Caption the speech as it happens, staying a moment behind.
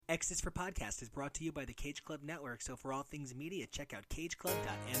X's for Podcast is brought to you by the Cage Club Network, so for all things media, check out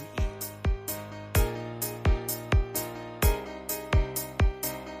cageclub.me.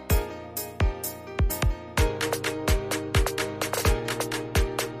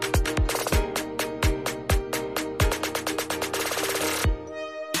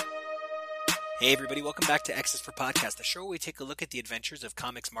 Hey everybody, welcome back to X's for Podcast, the show where we take a look at the adventures of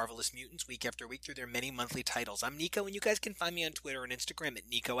comics' marvelous mutants week after week through their many monthly titles. I'm Nico, and you guys can find me on Twitter and Instagram at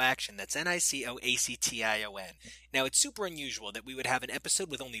NicoAction. That's NicoAction. Now, it's super unusual that we would have an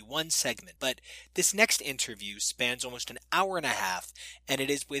episode with only one segment, but this next interview spans almost an hour and a half, and it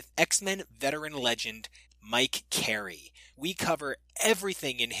is with X-Men veteran legend Mike Carey. We cover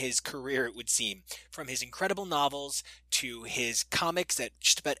everything in his career, it would seem, from his incredible novels to his comics at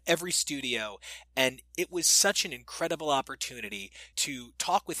just about every studio, and it was such an incredible opportunity to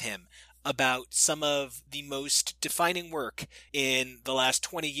talk with him about some of the most defining work in the last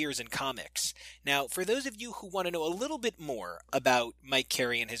 20 years in comics. Now, for those of you who want to know a little bit more about Mike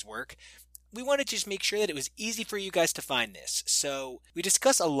Carey and his work, we wanted to just make sure that it was easy for you guys to find this. So we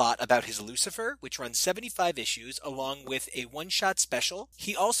discuss a lot about his Lucifer, which runs 75 issues, along with a one-shot special.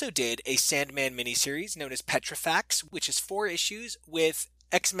 He also did a Sandman miniseries known as Petrifax, which is 4 issues with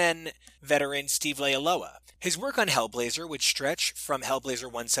X-Men veteran Steve Leialoha. His work on Hellblazer would stretch from Hellblazer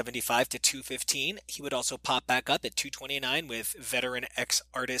 175 to 215. He would also pop back up at 229 with veteran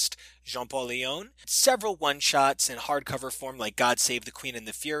X-artist Jean-Paul Leon. Several one-shots in hardcover form like God Save the Queen and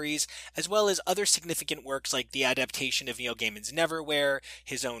the Furies, as well as other significant works like the adaptation of Neil Gaiman's Neverwhere,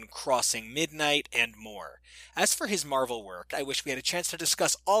 his own Crossing Midnight, and more. As for his Marvel work, I wish we had a chance to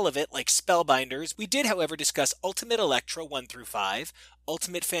discuss all of it like Spellbinders. We did, however, discuss Ultimate Electro 1 through 5,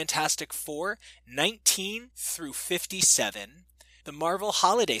 Ultimate Fantastic Four 19 through 57, the Marvel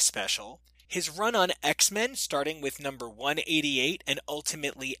Holiday Special, his run on X-Men starting with number 188 and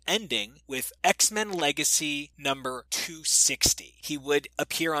ultimately ending with X-Men Legacy number 260. He would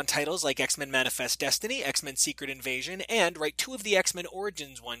appear on titles like X-Men Manifest Destiny, X-Men Secret Invasion, and write 2 of the X-Men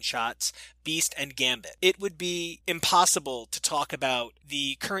Origins one-shots, Beast and Gambit. It would be impossible to talk about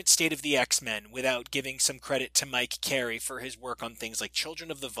the current state of the X-Men without giving some credit to Mike Carey for his work on things like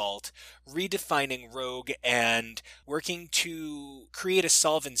Children of the Vault, redefining Rogue, and working to create a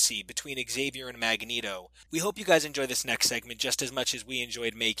solvency between Xavier and Magneto. We hope you guys enjoy this next segment just as much as we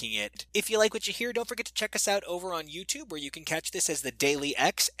enjoyed making it. If you like what you hear, don't forget to check us out over on YouTube, where you can catch this as the Daily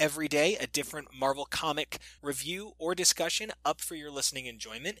X every day, a different Marvel comic review or discussion up for your listening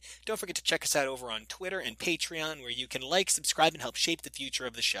enjoyment. Don't forget to check us out over on Twitter and Patreon, where you can like, subscribe, and help shape the future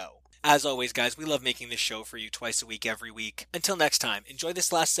of the show. As always, guys, we love making this show for you twice a week, every week. Until next time, enjoy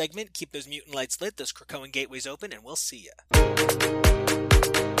this last segment, keep those mutant lights lit, those Krakoan gateways open, and we'll see ya.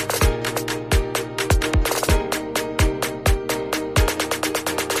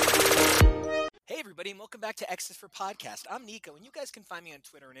 Hey everybody, and welcome back to X's for Podcast. I'm Nico, and you guys can find me on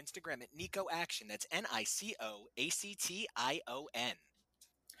Twitter and Instagram at NicoAction. That's NicoAction.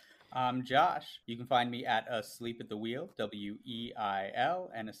 I'm Josh. You can find me at Asleep at the Wheel,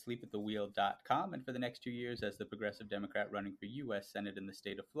 WEIL, and asleepatthewheel.com. And for the next 2 years as the Progressive Democrat running for U.S. Senate in the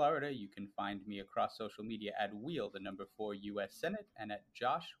state of Florida, you can find me across social media at Wheel, the number 4 U.S. Senate, and at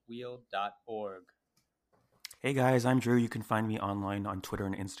joshwheel.org. Hey guys, I'm Drew. You can find me online on Twitter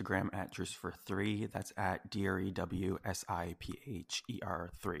and Instagram at Drewsper3. That's at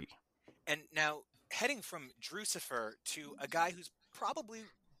DREWSIPHER3. And now, heading from Drucifer to a guy who's probably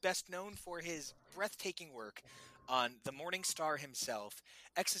best known for his breathtaking work on the Morning Star himself,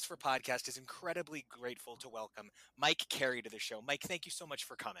 X's for Podcast is incredibly grateful to welcome Mike Carey to the show. Mike, thank you so much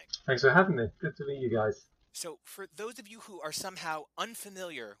for coming. Thanks for having me. Good to meet you guys. So for those of you who are somehow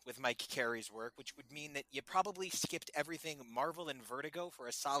unfamiliar with Mike Carey's work, which would mean that you probably skipped everything Marvel and Vertigo for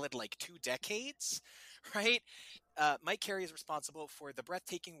a solid 2 decades, right? Mike Carey is responsible for the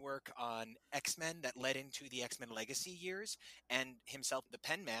breathtaking work on X-Men that led into the X-Men Legacy years, and himself the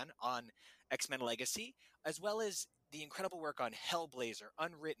pen man on X-Men Legacy, as well as the incredible work on Hellblazer,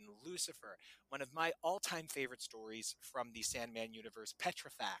 Unwritten, Lucifer, one of my all-time favorite stories from the Sandman universe,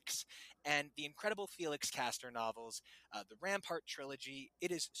 Petrifax, and the incredible Felix Castor novels, the Rampart trilogy.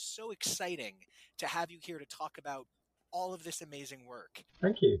 It is so exciting to have you here to talk about all of this amazing work.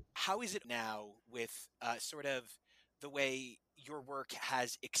 Thank you. How is it now with sort of the way your work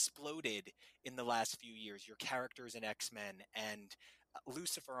has exploded in the last few years, your characters in X-Men and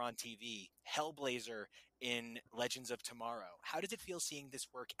Lucifer on TV, Hellblazer in Legends of Tomorrow? How does it feel seeing this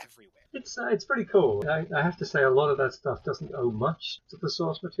work everywhere? It's pretty cool. I have to say a lot of that stuff doesn't owe much to the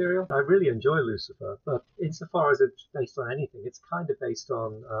source material. I really enjoy Lucifer, but insofar as it's based on anything, it's kind of based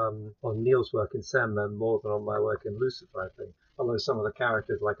on Neil's work in Sandman more than on my work in Lucifer, I think. although some of the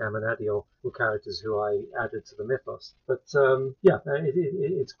characters like Amenadiel were characters who I added to the mythos. But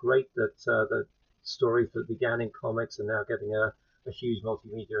it's great that that stories that began in comics are now getting a huge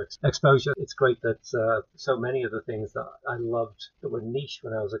multimedia exposure. It's great that so many of the things that I loved that were niche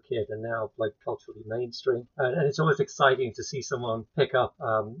when I was a kid are now like culturally mainstream. And it's always exciting to see someone pick up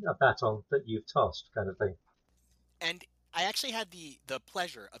a baton that you've tossed, kind of thing. And I actually had the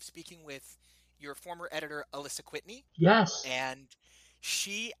pleasure of speaking with your former editor, Alyssa Whitney. Yes. And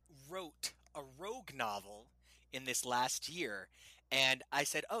she wrote a Rogue novel in this last year. And I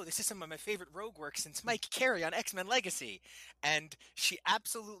said, oh, this is some of my favorite Rogue work since Mike Carey on X-Men Legacy. And she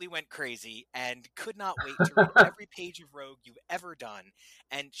absolutely went crazy and could not wait to read every page of Rogue you've ever done.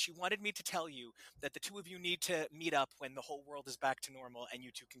 And she wanted me to tell you that the two of you need to meet up when the whole world is back to normal and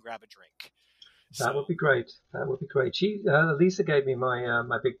you two can grab a drink. That would be great. That would be great. Lisa gave me my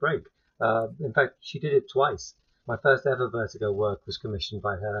my big break. In fact, she did it twice. My first ever Vertigo work was commissioned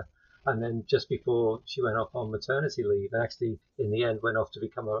by her. And then just before she went off on maternity leave, and actually in the end went off to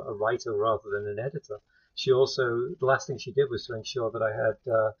become a writer rather than an editor, she also, the last thing she did was to ensure that I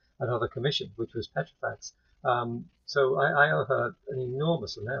had another commission, which was Petrifax. So I owe her an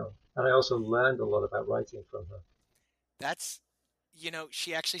enormous amount. And I also learned a lot about writing from her. That's,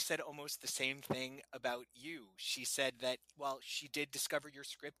 she actually said almost the same thing about you. She said that, well, she did discover your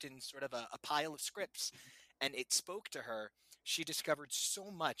script in sort of a pile of scripts, and it spoke to her. She discovered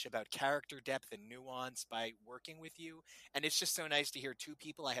so much about character depth and nuance by working with you. And it's just so nice to hear two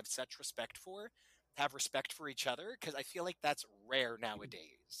people I have such respect for have respect for each other, because I feel like that's rare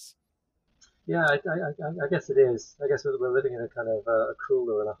nowadays. Yeah, I guess it is. I guess we're living in a kind of a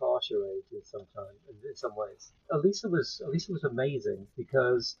crueler and a harsher age in some ways. Elisa was amazing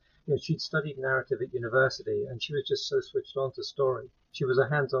because she'd studied narrative at university and she was just so switched on to story. She was a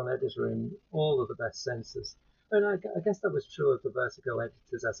hands-on editor in all of the best senses. And I guess that was true of the Vertigo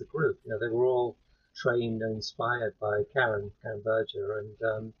editors as a group. They were all trained and inspired by Karen Berger,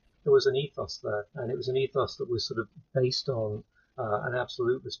 and there was an ethos there, and it was an ethos that was sort of based on an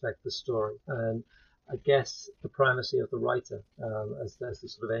absolute respect for story, and I guess the primacy of the writer as the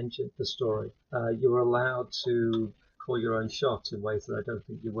sort of engine for story. You were allowed to call your own shots in ways that I don't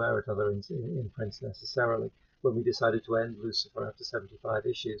think you were at other imprints necessarily. When we decided to end Lucifer after 75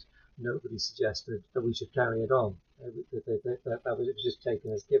 issues, nobody suggested that we should carry it on. That was just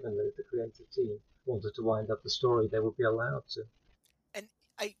taken as given that if the creative team wanted to wind up the story, they would be allowed to. And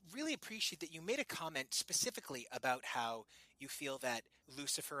I really appreciate that you made a comment specifically about how you feel that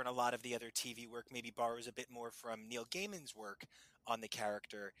Lucifer and a lot of the other TV work maybe borrows a bit more from Neil Gaiman's work on the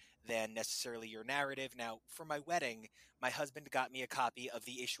character than necessarily your narrative. Now, for my wedding, my husband got me a copy of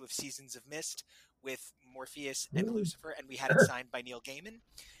the issue of Seasons of Mist with Morpheus and Lucifer, and we had it signed by Neil Gaiman.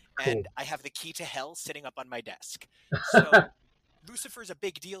 And I have the key to hell sitting up on my desk. So Lucifer is a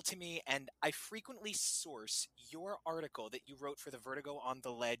big deal to me, and I frequently source your article that you wrote for the Vertigo on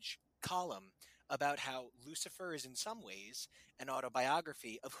the Ledge column about how Lucifer is in some ways an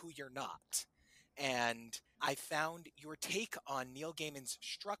autobiography of who you're not. And I found your take on Neil Gaiman's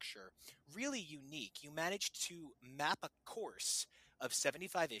structure really unique. You managed to map a course of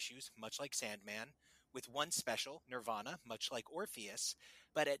 75 issues, much like Sandman, with one special, Nirvana, much like Orpheus,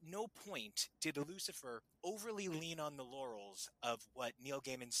 but at no point did Lucifer overly lean on the laurels of what Neil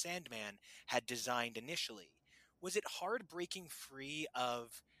Gaiman's Sandman had designed initially. Was it hard breaking free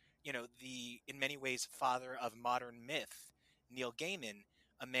of, the, in many ways, father of modern myth, Neil Gaiman,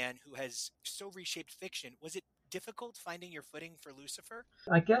 a man who has so reshaped fiction? Was it difficult finding your footing for Lucifer?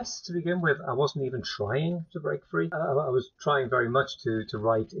 I guess to begin with, I wasn't even trying to break free. I was trying very much to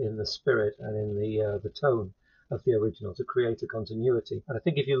write in the spirit and in the tone of the original, to create a continuity. And I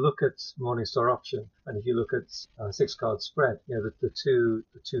think if you look at Morningstar Option and if you look at Six Card Spread, the two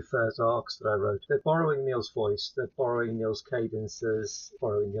first arcs that I wrote, they're borrowing Neil's voice, they're borrowing Neil's cadences,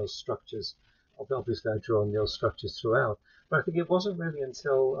 borrowing Neil's structures. Obviously, I draw on Neil's structures throughout. But I think it wasn't really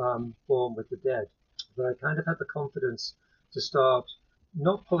until Born with the Dead that I kind of had the confidence to start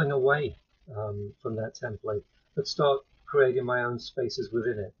not pulling away from that template, but start creating my own spaces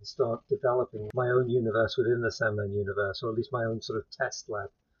within it and start developing my own universe within the Sandman universe, or at least my own sort of test lab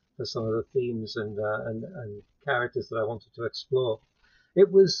for some of the themes and characters that I wanted to explore.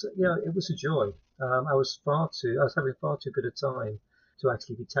 It was a joy. I was having far too good a time to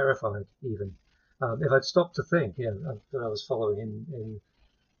actually be terrified even. If I'd stopped to think, that I was following in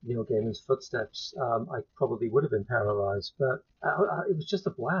Neil Gaiman's footsteps, I probably would have been paralyzed. But it was just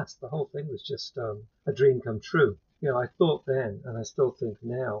a blast. The whole thing was just a dream come true. I thought then, and I still think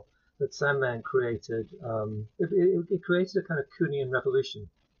now, that Sandman created it created a kind of Kuhnian revolution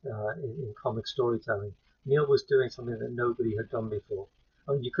in comic storytelling. Neil was doing something that nobody had done before.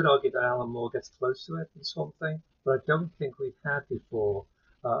 I mean, you could argue that Alan Moore gets close to it in Swamp Thing, but I don't think we've had before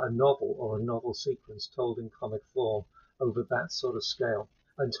a novel or a novel sequence told in comic form over that sort of scale,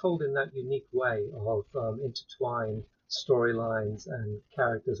 and told in that unique way of intertwined storylines and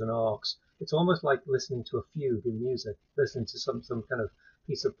characters and arcs. It's almost like listening to a fugue in music, listening to some kind of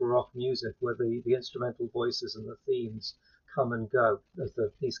piece of Baroque music where the instrumental voices and the themes come and go as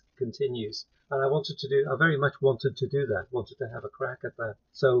the piece continues. And I very much wanted to do that, wanted to have a crack at that.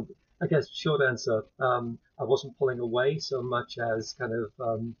 So I guess short answer, I wasn't pulling away so much as kind of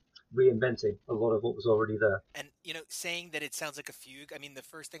reinventing a lot of what was already there. And, saying that it sounds like a fugue, I mean, the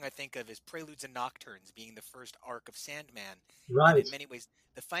first thing I think of is Preludes and Nocturnes being the first arc of Sandman. Right. And in many ways,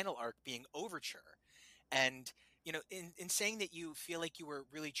 the final arc being Overture. And, in saying that you feel like you were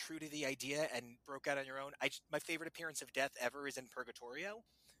really true to the idea and broke out on your own, my favorite appearance of Death ever is in Purgatorio.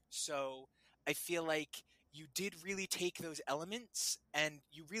 So I feel like you did really take those elements and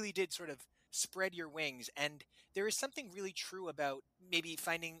you really did sort of spread your wings. And there is something really true about maybe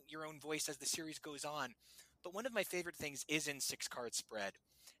finding your own voice as the series goes on. But one of my favorite things is in Six Card Spread,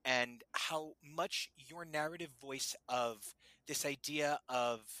 and how much your narrative voice of this idea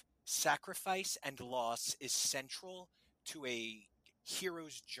of sacrifice and loss is central to a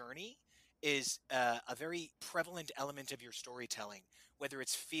hero's journey is a very prevalent element of your storytelling, whether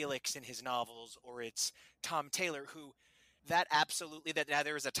it's Felix in his novels or it's Tom Taylor, who that now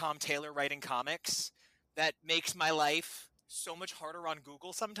there is a Tom Taylor writing comics that makes my life so much harder on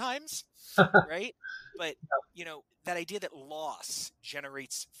Google sometimes, right? But, that idea that loss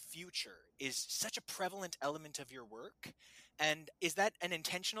generates future is such a prevalent element of your work. And is that an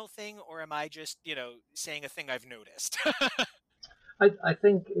intentional thing, or am I just, saying a thing I've noticed? I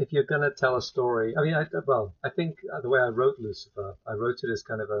think if you're going to tell a story, I think the way I wrote Lucifer, I wrote it as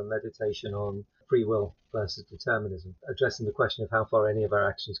kind of a meditation on free will versus determinism, addressing the question of how far any of our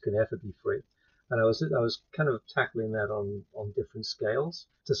actions can ever be free. And I was kind of tackling that on different scales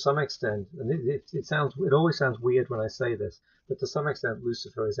to some extent. And it always sounds weird when I say this, but to some extent,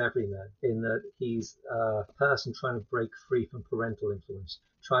 Lucifer is everyman in that he's a person trying to break free from parental influence,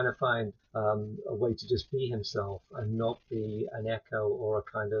 trying to find a way to just be himself and not be an echo or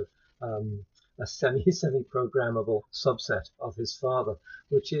a kind of a semi-programmable subset of his father,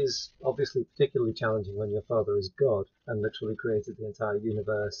 which is obviously particularly challenging when your father is God and literally created the entire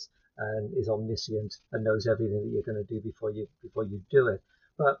universe and is omniscient and knows everything that you're going to do before you do it.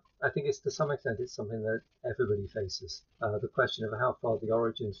 But I think it's to some extent it's something that everybody faces. The question of how far the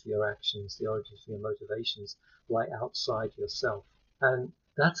origins for your actions, the origins for your motivations lie outside yourself, and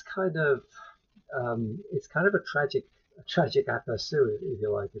that's kind of it's kind of a tragic aperçu, if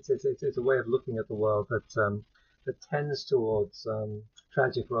you like. It's a way of looking at the world that tends towards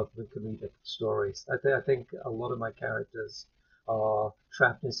tragic rather than comedic stories. I think a lot of my characters are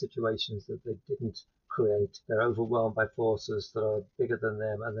trapped in situations that they didn't create. They're overwhelmed by forces that are bigger than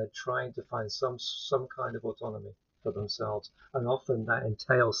them, and they're trying to find some kind of autonomy for themselves. And often that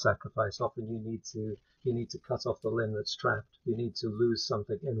entails sacrifice. Often you need to cut off the limb that's trapped. You need to lose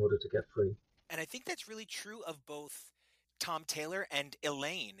something in order to get free. And I think that's really true of both Tom Taylor and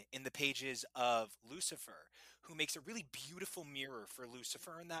Elaine in the pages of Lucifer, who makes a really beautiful mirror for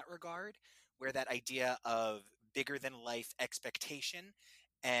Lucifer in that regard, where that idea of bigger than life expectation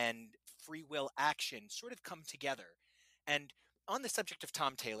and free will action sort of come together. And on the subject of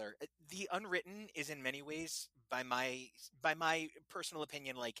Tom Taylor, The Unwritten is in many ways, by my personal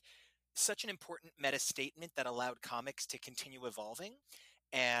opinion, like such an important meta statement that allowed comics to continue evolving.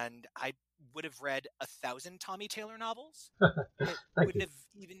 And I would have read 1,000 Tommy Taylor novels. It wouldn't have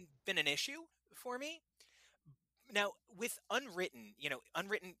even been an issue for me. Now, with Unwritten,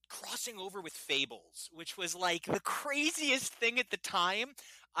 Unwritten crossing over with Fables, which was like the craziest thing at the time.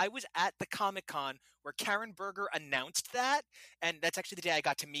 I was at the Comic-Con where Karen Berger announced that, and that's actually the day I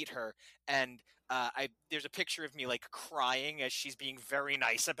got to meet her. And there's a picture of me like crying as she's being very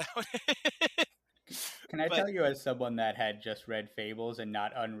nice about it. Can I tell you, as someone that had just read Fables and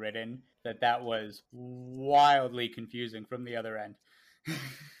not Unwritten, that was wildly confusing from the other end.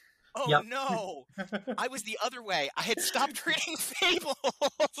 Oh, yep. No, I was the other way. I had stopped reading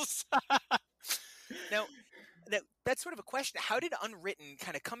Fables. Now, that's sort of a question. How did Unwritten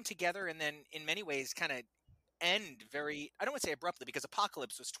kind of come together and then in many ways kind of end very, I don't want to say abruptly, because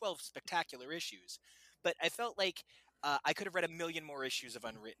Apocalypse was 12 spectacular issues, but I felt like I could have read 1 million more issues of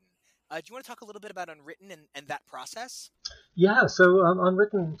Unwritten. Do you want to talk a little bit about Unwritten and that process? Yeah, so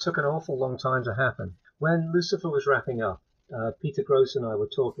Unwritten took an awful long time to happen. When Lucifer was wrapping up, Peter Gross and I were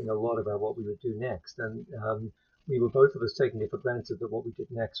talking a lot about what we would do next, and we were both of us taking it for granted that what we did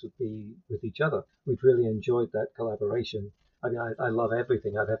next would be with each other. We'd really enjoyed that collaboration. I mean, I love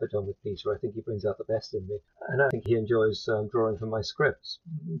everything I've ever done with Peter. I think he brings out the best in me. And I think he enjoys drawing from my scripts,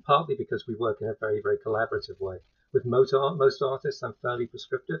 partly because we work in a very, very collaborative way. With most artists, I'm fairly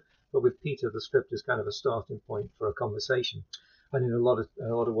prescriptive, but with Peter, the script is kind of a starting point for a conversation. And in a lot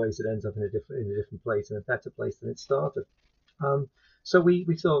of ways, it ends up in a different place, in a better place than it started. So we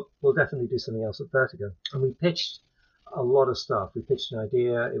thought we'll definitely do something else at Vertigo, and we pitched a lot of stuff. We pitched an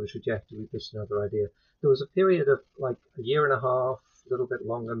idea, it was rejected. We pitched another idea. There was a period of like a year and a half, a little bit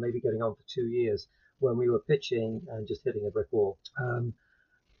longer, maybe getting on for 2 years, when we were pitching and just hitting a brick wall. And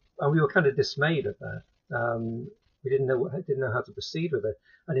we were kind of dismayed at that. We didn't know how to proceed with it.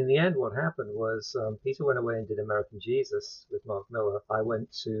 And in the end, what happened was Peter went away and did American Jesus with Mark Miller. I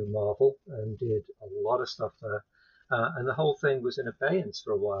went to Marvel and did a lot of stuff there. And the whole thing was in abeyance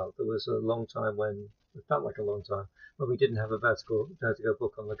for a while. There was a long time when, it felt like a long time, when we didn't have a Vertigo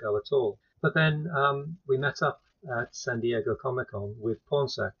book on the go at all. But then we met up at San Diego Comic-Con with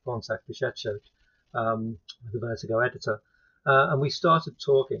Pornsak Pichetshote, the Vertigo editor, and we started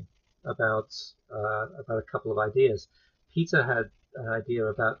talking about a couple of ideas. Peter had an idea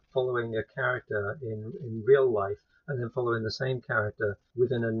about following a character in real life and then following the same character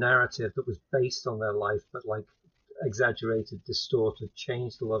within a narrative that was based on their life, but like exaggerated, distorted,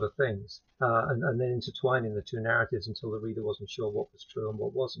 changed a lot of things, and then intertwining the two narratives until the reader wasn't sure what was true and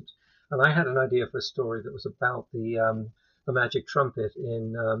what wasn't. And I had an idea for a story that was about the magic trumpet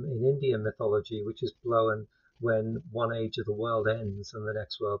in Indian mythology, which is blown when one age of the world ends and the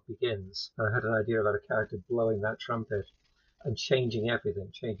next world begins. And I had an idea about a character blowing that trumpet and changing everything,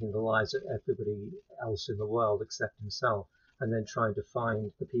 changing the lives of everybody else in the world except himself, and then trying to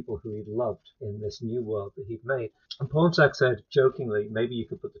find the people who he'd loved in this new world that he'd made. And Pornsak said, jokingly, maybe you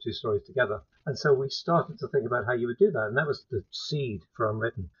could put the two stories together. And so we started to think about how you would do that, and that was the seed for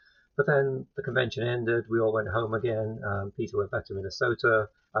Unwritten. But then the convention ended, we all went home again. Peter went back to Minnesota,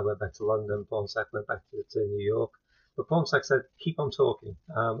 I went back to London, Pornsak went back to New York. But Pornsak said, keep on talking.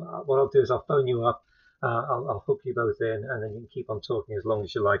 What I'll do is I'll phone you up, I'll hook you both in, and then you can keep on talking as long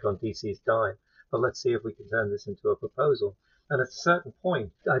as you like on DC's dime. But let's see if we can turn this into a proposal. And at a certain point,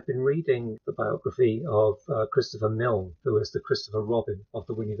 I'd been reading the biography of Christopher Milne, who is the Christopher Robin of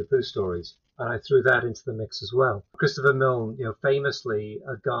the Winnie the Pooh stories. And I threw that into the mix as well. Christopher Milne, famously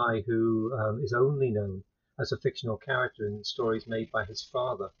a guy who is only known as a fictional character in stories made by his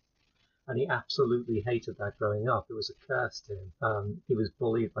father. And he absolutely hated that growing up. It was a curse to him. He was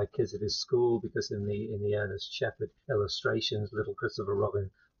bullied by kids at his school because in the Ernest Shepard illustrations, little Christopher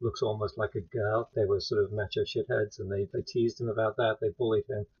Robin looks almost like a girl. They were sort of macho shitheads, and they teased him about that. They bullied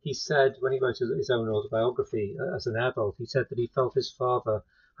him. He said, when he wrote his own autobiography as an adult, he said that he felt his father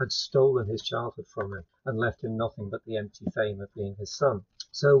had stolen his childhood from him and left him nothing but the empty fame of being his son.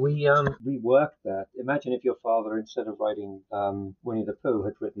 So we reworked that. Imagine if your father, instead of writing Winnie the Pooh,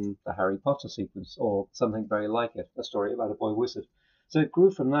 had written the Harry Potter sequence or something very like it, a story about a boy wizard. So it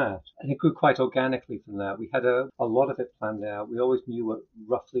grew from that, and it grew quite organically from that. We had a lot of it planned out. We always knew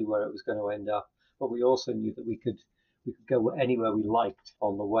roughly where it was going to end up, but we also knew that we could go anywhere we liked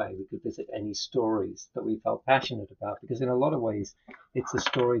on the way. We could visit any stories that we felt passionate about, because in a lot of ways, it's a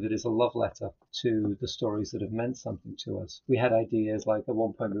story that is a love letter to the stories that have meant something to us. We had ideas like at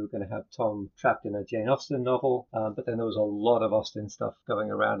one point we were going to have Tom trapped in a Jane Austen novel, but then there was a lot of Austen stuff going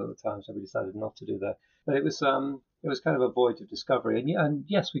around at the time, so we decided not to do that. But it was kind of a voyage of discovery, and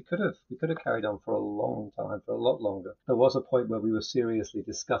yes, we could have carried on for a long time, for a lot longer. There was a point where we were seriously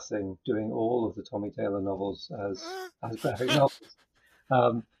discussing doing all of the Tommy Taylor novels as graphic novels,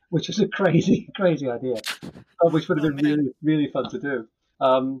 which was a crazy idea, which would have been really, really fun to do.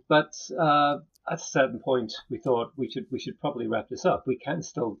 But at a certain point, we thought we should probably wrap this up. We can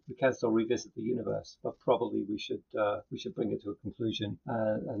still revisit the universe, but probably we should bring it to a conclusion.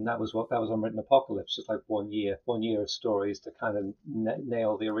 And that was Unwritten Apocalypse, just like 1 year of stories to kind of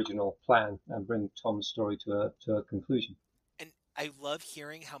nail the original plan and bring Tom's story to a conclusion. And I love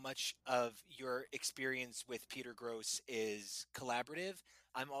hearing how much of your experience with Peter Gross is collaborative.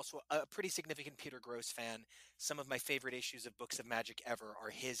 I'm also a pretty significant Peter Gross fan. Some of my favorite issues of Books of Magic ever are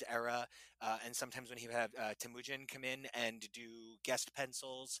his era, and sometimes when he would have Temujin come in and do guest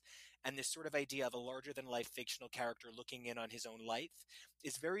pencils. And this sort of idea of a larger-than-life fictional character looking in on his own life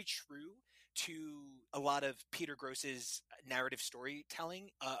is very true to a lot of Peter Gross's narrative storytelling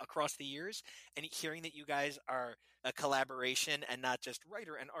across the years. And hearing that you guys are a collaboration and not just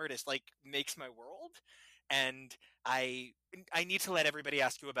writer and artist, makes my world. And I need to let everybody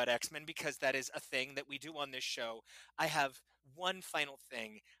ask you about X-Men, because that is a thing that we do on this show. I have One final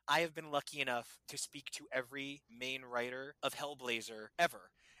thing. I have been lucky enough to speak to every main writer of Hellblazer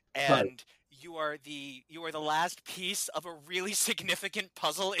ever. Right. And you are the last piece of a really significant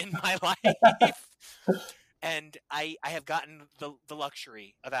puzzle in my life. And I have gotten the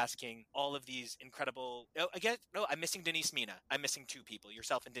luxury of asking all of these incredible. Oh, I guess no, I'm missing Denise Mina. I'm missing two people,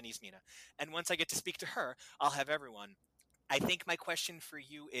 yourself and Denise Mina. And once I get to speak to her, I'll have everyone. I think my question for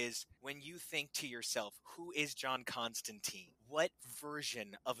you is, when you think to yourself, who is John Constantine? What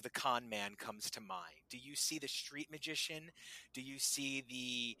version of the con man comes to mind? Do you see the street magician? Do you see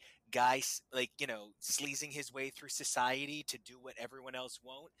the guy, like, sleazing his way through society to do what everyone else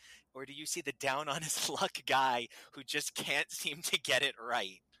won't? Or do you see the down on his luck guy who just can't seem to get it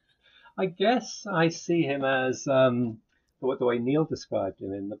right? I guess I see him as the way Neil described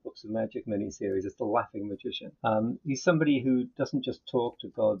him in the Books of Magic miniseries as the laughing magician. He's somebody who doesn't just talk to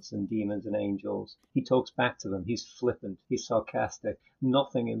gods and demons and angels. He talks back to them. He's flippant. He's sarcastic.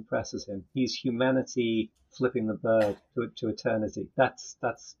 Nothing impresses him. He's humanity flipping the bird to eternity. That's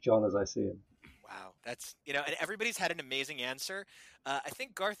John as I see him. Wow, that's, and everybody's had an amazing answer. I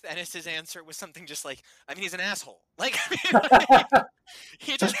think Garth Ennis's answer was something just like, he's an asshole. Like,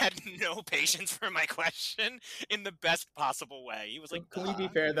 he just had no patience for my question in the best possible way. He was like, can we be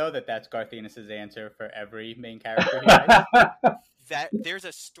fair, though, that's Garth Ennis's answer for every main character he writes? That there's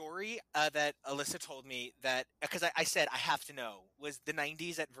a story that Alyssa told me that, because I said I have to know, was the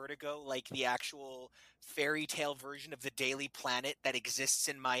 90s at Vertigo like the actual fairy tale version of the Daily Planet that exists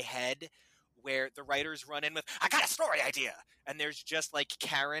in my head, where the writers run in with, I got a story idea, and there's just like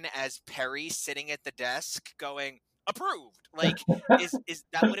Karen as Perry sitting at the desk going, approved. Like, is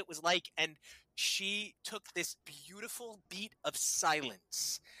that what it was like? And she took this beautiful beat of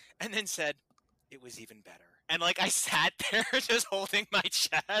silence and then said, it was even better. And like, I sat there just holding my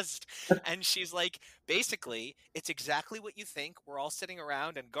chest, and she's like, basically, it's exactly what you think. We're all sitting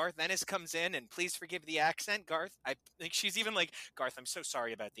around, and Garth Ennis comes in, and please forgive the accent, Garth. I think she's even like, Garth, I'm so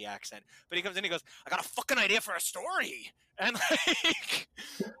sorry about the accent. But he comes in and he goes, I got a fucking idea for a story. And like,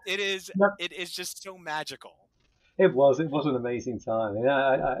 it is just so magical. It was an amazing time.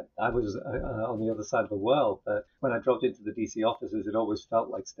 I was on the other side of the world, but when I dropped into the DC offices, it always felt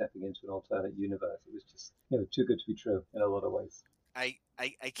like stepping into an alternate universe. It was just, too good to be true in a lot of ways. I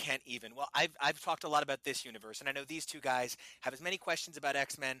can't even. Well, I've talked a lot about this universe, and I know these two guys have as many questions about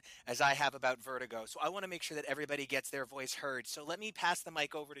X-Men as I have about Vertigo. So I want to make sure that everybody gets their voice heard. So let me pass the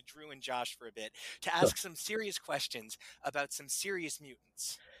mic over to Drew and Josh for a bit to ask some serious questions about some serious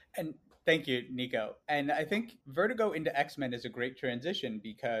mutants. And thank you, Nico. And I think Vertigo into X-Men is a great transition,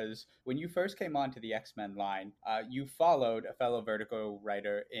 because when you first came onto the X-Men line, you followed a fellow Vertigo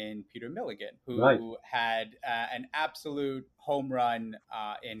writer in Peter Milligan, who had an absolute home run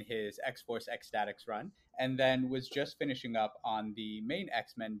in his X-Force X-Statix run, and then was just finishing up on the main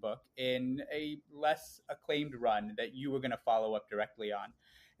X-Men book in a less acclaimed run that you were going to follow up directly on.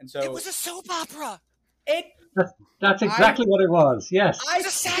 And so it was a soap opera. That's exactly what it was. Yes, it's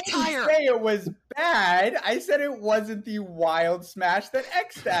a satire. I didn't say it was bad. I said it wasn't the wild smash that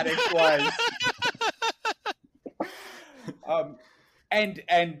X-Statix was.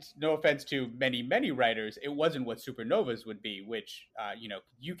 And no offense to many writers, it wasn't what Supernovas would be, which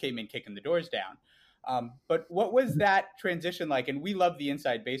you came in kicking the doors down. But what was that transition like? And we love the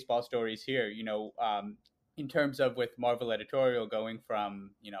inside baseball stories here. In terms of with Marvel editorial going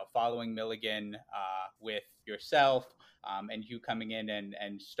from, following Milligan with yourself and you coming in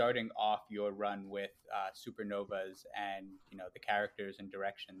and starting off your run with Supernovas and, the characters and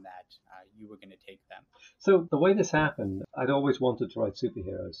direction that you were going to take them. So the way this happened, I'd always wanted to write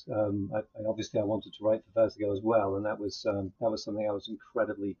superheroes. I wanted to write for Vertigo as well, and that was something I was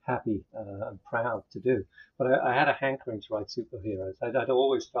incredibly happy and proud to do. But I had a hankering to write superheroes. I'd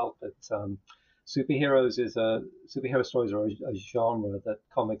always felt that superhero stories are a genre that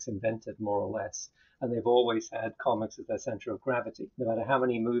comics invented, more or less, and they've always had comics as their center of gravity. No matter how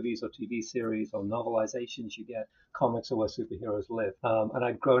many movies or TV series or novelizations you get, comics are where superheroes live. And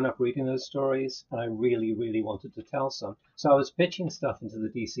I'd grown up reading those stories, and I really, really wanted to tell some. So I was pitching stuff into the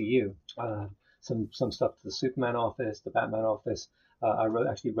DCU, some stuff to the Superman office, the Batman office. I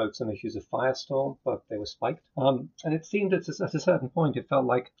actually wrote some issues of Firestorm, but they were spiked. And it seemed at a certain point, it felt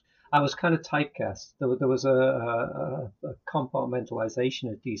like I was kind of typecast. There was a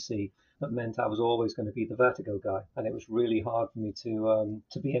compartmentalization at DC that meant I was always going to be the Vertigo guy, and it was really hard for me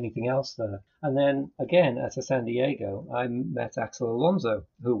to be anything else there. And then again at San Diego, I met Axel Alonso,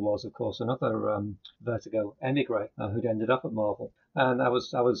 who was of course another Vertigo emigre who'd ended up at Marvel. And I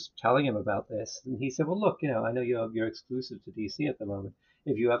was telling him about this, and he said, "Well, look, I know you're exclusive to DC at the moment.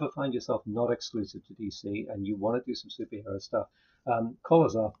 if you ever find yourself not exclusive to DC and you want to do some superhero stuff, call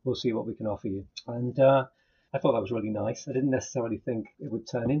us up. We'll see what we can offer you. And I thought that was really nice. I didn't necessarily think it would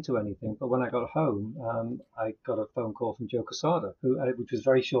turn into anything, but when I got home, I got a phone call from Joe Quesada, which was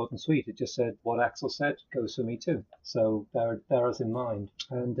very short and sweet. It just said, "What Axel said goes for me too." So bear us in mind.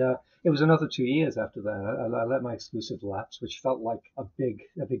 And it was another 2 years after that. I let my exclusive lapse, which felt like a big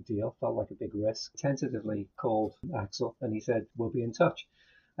deal, felt like a big risk. Tentatively called Axel, and he said, "We'll be in touch."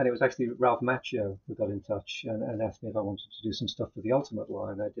 And it was actually Ralph Macchio who got in touch and asked me if I wanted to do some stuff for the Ultimate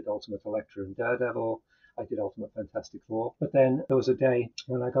line. I did Ultimate Electra and Daredevil. I did Ultimate Fantastic Four. But then there was a day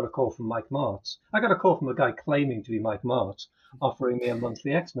when I got a call from Mike Martz. I got a call from a guy claiming to be Mike Martz, offering me a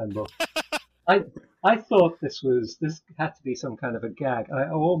monthly X-Men book. I thought this had to be some kind of a gag. I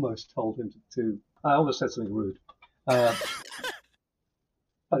almost told him I almost said something rude. But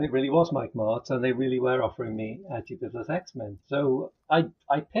it really was Mike Martz, and they really were offering me Adjectiveless X-Men. So I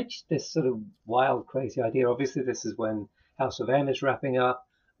pitched this sort of wild, crazy idea. Obviously, this is when House of M is wrapping up.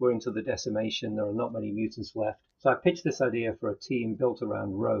 We're into the decimation. There are not many mutants left. So I pitched this idea for a team built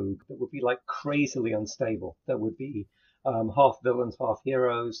around Rogue that would be like crazily unstable, that would be half villains, half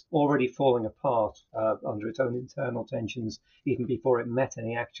heroes, already falling apart under its own internal tensions, even before it met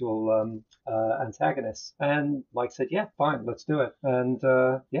any actual antagonists. And Mike said, "Yeah, fine, let's do it." And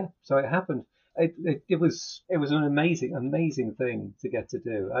so it happened. It was an amazing thing to get to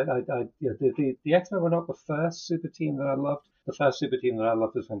do. The X-Men were not the first super team that I loved. The first super team that I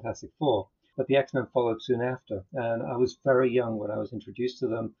loved was Fantastic Four, but the X-Men followed soon after. And I was very young when I was introduced to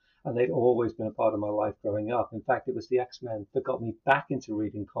them, and they'd always been a part of my life growing up. In fact, it was the X-Men that got me back into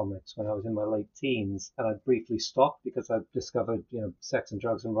reading comics when I was in my late teens, and I briefly stopped because I discovered, sex and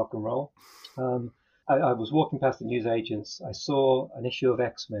drugs and rock and roll. I was walking past the newsagents. I saw an issue of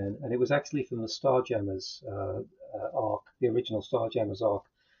X-Men, and it was actually from the Starjammers arc, the original Starjammers arc.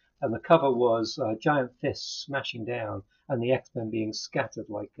 And the cover was giant fists smashing down, and the X-Men being scattered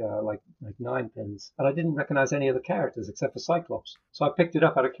like nine pins. And I didn't recognize any of the characters except for Cyclops. So I picked it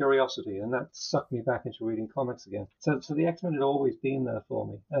up out of curiosity, and that sucked me back into reading comics again. So the X-Men had always been there for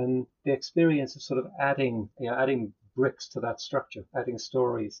me, and the experience of sort of adding bricks to that structure, adding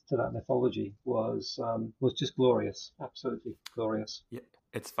stories to that mythology was just glorious, absolutely glorious. Yeah,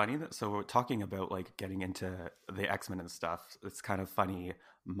 it's funny that so we're talking about like getting into the X-Men and stuff. It's kind of funny.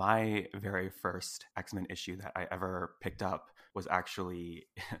 My very first X-Men issue that I ever picked up was actually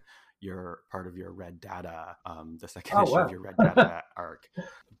part of your Red Data, the second issue of your Red Data arc.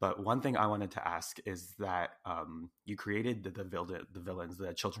 But one thing I wanted to ask is that you created the villains,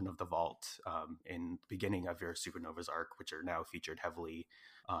 the Children of the Vault, in the beginning of your Supernovas arc, which are now featured heavily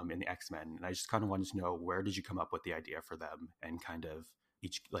in the X-Men. And I just kind of wanted to know, where did you come up with the idea for them, and kind of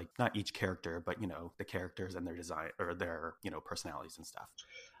each, like, not each character, but the characters and their design or their personalities and stuff.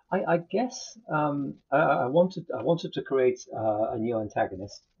 I guess I wanted to create a new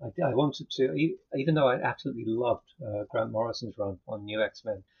antagonist. I wanted to, even though I absolutely loved Grant Morrison's run on New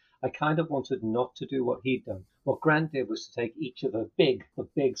X-Men, I kind of wanted not to do what he'd done. What Grant did was to take each of the big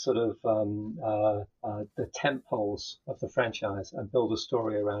sort of the tent poles of the franchise and build a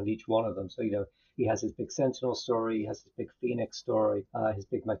story around each one of them. So he has his big Sentinel story, he has his big Phoenix story, his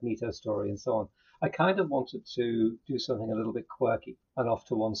big Magneto story, and so on. I kind of wanted to do something a little bit quirky and off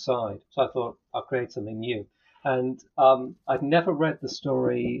to one side. So I thought I'll create something new. And I'd never read the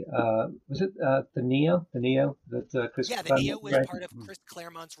story. Was it the Neo that Chris? Yeah, the Neo was part of Chris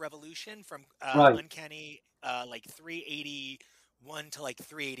Claremont's Revolution from right. Uncanny 381 to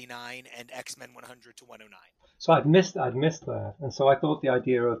 389 and X-Men 100 to 109. So I'd missed that, and so I thought the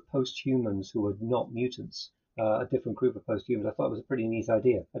idea of post-humans who were not mutants, a different group of post-humans, I thought it was a pretty neat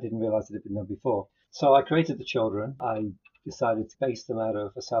idea. I didn't realize it had been done before. So I created the children. I decided to base them out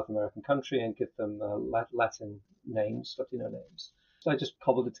of a South American country and give them Latin names, Latino names. So I just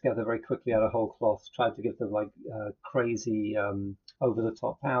cobbled it together very quickly out of whole cloth, tried to give them crazy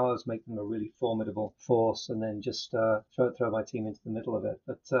over-the-top powers, make them a really formidable force, and then just throw my team into the middle of it.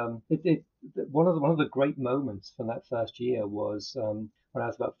 But one of the great moments from that first year was when I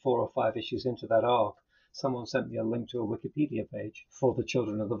was about 4 or 5 issues into that arc. Someone sent me a link to a Wikipedia page for the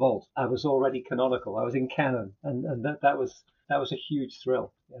Children of the Vault. I was already canonical. I was in canon, and that was a huge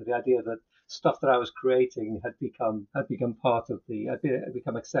thrill. The idea that stuff that I was creating had become part of had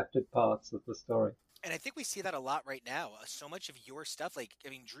become accepted parts of the story. And I think we see that a lot right now. So much of your stuff,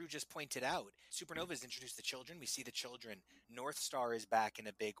 Drew just pointed out, Supernova's introduced the children. We see the children. North Star is back in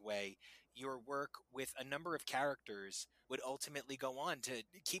a big way. Your work with a number of characters would ultimately go on to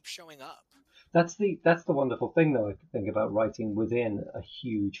keep showing up. That's the wonderful thing, though, I think, about writing within a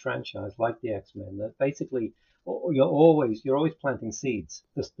huge franchise like the X-Men, that basically you're always planting seeds.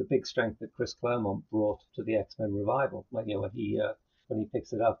 That's the big strength that Chris Claremont brought to the X-Men revival. Like, when he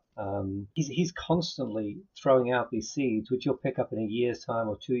picks it up, he's constantly throwing out these seeds, which you'll pick up in a year's time,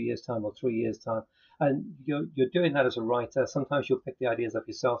 or 2 years' time, or 3 years' time. And you're doing that as a writer. Sometimes you'll pick the ideas up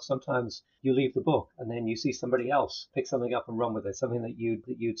yourself. Sometimes you leave the book and then you see somebody else pick something up and run with it, something that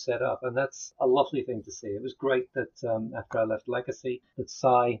you'd set up. And that's a lovely thing to see. It was great that after I left Legacy, that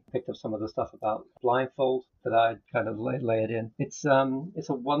Cy picked up some of the stuff about Blindfold that I'd kind of layered in. It's a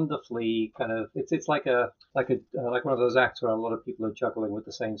wonderfully kind of it's like one of those acts where a lot of people are juggling with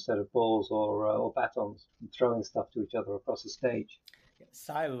the same set of balls or batons and throwing stuff to each other across the stage.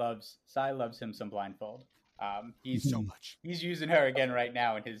 Cy loves him some Blindfold. He's so much. He's using her again right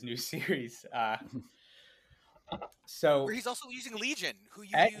now in his new series. So where he's also using Legion, who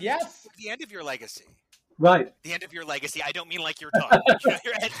you used yes. at the end of your Legacy. Right. The end of your Legacy. I don't mean like you're done.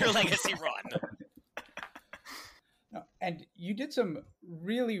 You're at your Legacy run. And you did some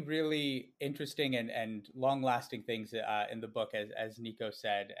really, really interesting and long-lasting things in the book, as Nico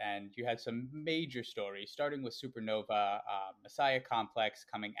said. And you had some major stories, starting with Supernova, Messiah Complex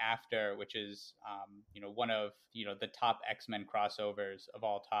coming after, which is one of the top X-Men crossovers of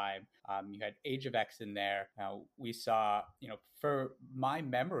all time. You had Age of X in there. Now we saw, for my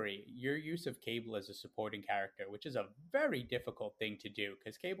memory, your use of Cable as a supporting character, which is a very difficult thing to do,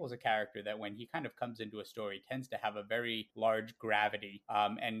 because Cable is a character that when he kind of comes into a story tends to have a very large gravity,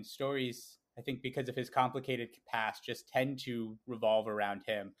 and stories, I think because of his complicated past, just tend to revolve around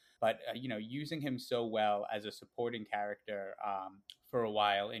him. But using him so well as a supporting character for a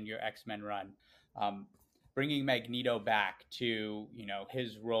while in your X-Men run, bringing Magneto back to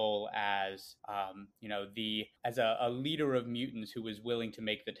his role as as a leader of mutants who was willing to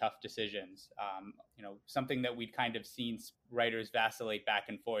make the tough decisions, something that we'd kind of seen writers vacillate back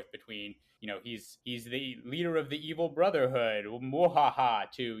and forth between he's the leader of the evil brotherhood, mwahaha,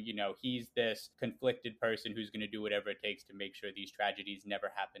 to he's this conflicted person who's going to do whatever it takes to make sure these tragedies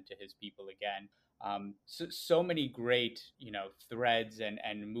never happen to his people again. So many great threads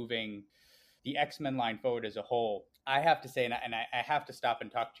and moving the X-Men line forward as a whole. I have to say, and I have to stop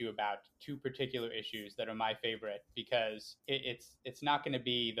and talk to you about two particular issues that are my favorite, because it's not going to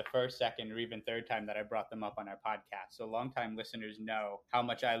be the first, second, or even third time that I brought them up on our podcast. So longtime listeners know how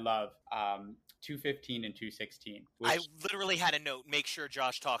much I love 215 and 216. I literally had a note, make sure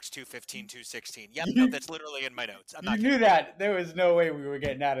Josh talks 215, 216. Yep, no, that's literally in my notes. You knew that. There was no way we were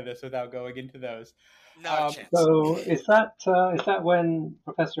getting out of this without going into those. No chance. So is that when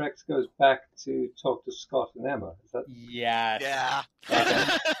Professor X goes back to talk to Scott and Emma? Is that... Yes. Yeah.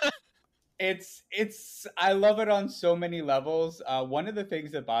 It's I love it on so many levels. One of the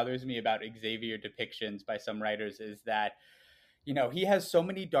things that bothers me about Xavier depictions by some writers is that he has so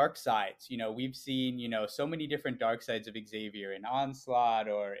many dark sides. We've seen, so many different dark sides of Xavier in Onslaught,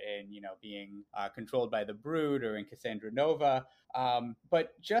 or in, being controlled by the Brood, or in Cassandra Nova.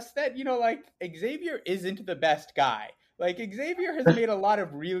 But just that, Xavier isn't the best guy. Like, Xavier has made a lot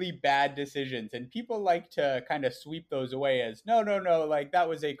of really bad decisions, and people like to kind of sweep those away as, no, like, that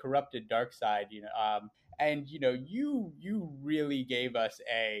was a corrupted dark side, And, you really gave us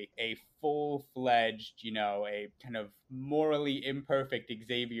a full-fledged, a kind of morally imperfect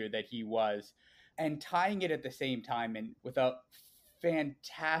Xavier that he was, and tying it at the same time and with a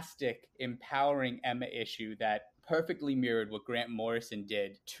fantastic, empowering Emma issue that perfectly mirrored what Grant Morrison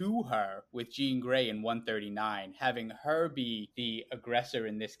did to her with Jean Grey in 139, having her be the aggressor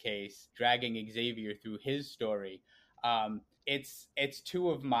in this case, dragging Xavier through his story. It's two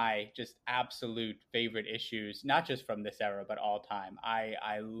of my just absolute favorite issues, not just from this era, but all time.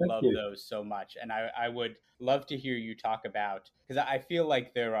 I love those so much. And I would love to hear you talk about, because I feel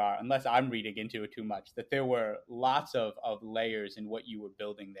like there are, unless I'm reading into it too much, that there were lots of layers in what you were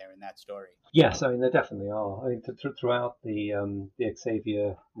building there in that story. Yes, I mean, there definitely are. I mean, throughout the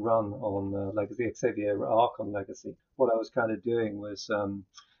Xavier run on Legacy, the Xavier arc on Legacy, what I was kind of doing was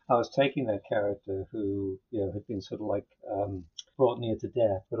I was taking that character who had been sort of like brought near to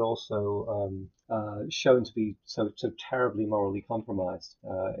death, but also shown to be so terribly morally compromised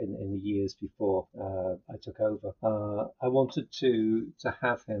in the years before I took over. I wanted to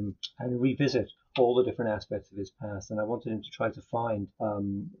have him and revisit all the different aspects of his past, and I wanted him to try to find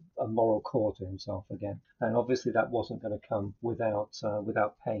a moral core to himself again. And obviously that wasn't going to come without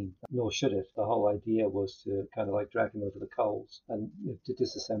pain, nor should it. The whole idea was to kind of like drag him over the coals and to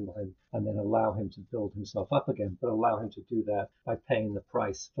disassemble him and then allow him to build himself up again, but allow him to do that by paying the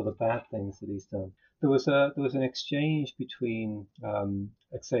price for the bad things that he's done. There was an exchange between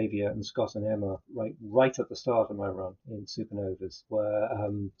Xavier and Scott and Emma right at the start of my run in Supernovas, where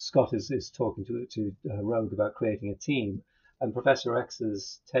Scott is talking to Rogue about creating a team, and Professor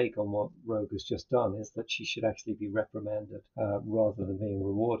X's take on what Rogue has just done is that she should actually be reprimanded rather than being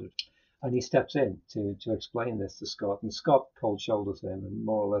rewarded. And he steps in to explain this to Scott, and Scott cold shoulders him and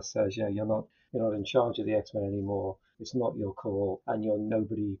more or less says, "Yeah, you're not in charge of the X-Men anymore. It's not your call, and you're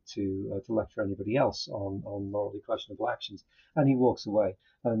nobody to lecture anybody else on morally questionable actions." And he walks away,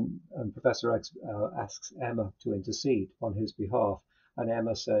 and Professor X asks Emma to intercede on his behalf, and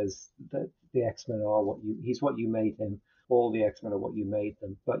Emma says that the X-Men are he's what you made him. All the X-Men are what you made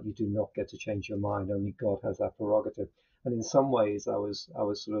them, but you do not get to change your mind. Only God has that prerogative. And in some ways, I was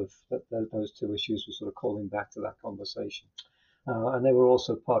sort of those two issues were sort of calling back to that conversation, and they were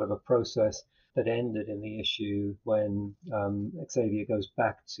also part of a process that ended in the issue when Xavier goes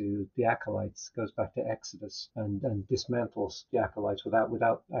back to the Acolytes, goes back to Exodus, and dismantles the Acolytes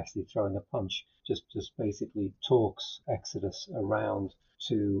without actually throwing a punch. Just basically talks Exodus around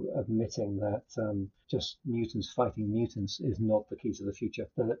to admitting that just mutants fighting mutants is not the key to the future.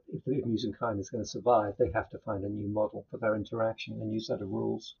 That if mutant kind is going to survive, they have to find a new model for their interaction, a new set of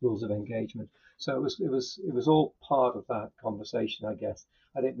rules of engagement. So it was all part of that conversation, I guess.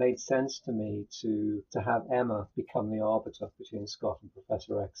 And it made sense to me to have Emma become the arbiter between Scott and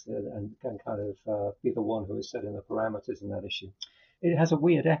Professor X and kind of be the one who is setting the parameters in that issue. It has a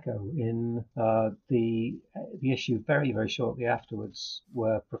weird echo in the issue very, very shortly afterwards,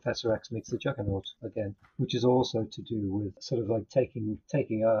 where Professor X meets the Juggernaut again, which is also to do with sort of like taking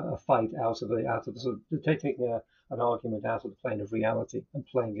a fight out of the sort of taking an argument out of the plane of reality and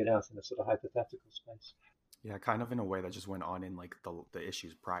playing it out in a sort of hypothetical space. Yeah, kind of in a way that just went on in like the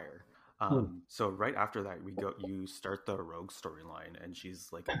issues prior. So right after that, you start the Rogue storyline, and she's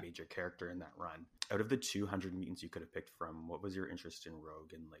like a major character in that run. Out of the 200 mutants you could have picked from, what was your interest in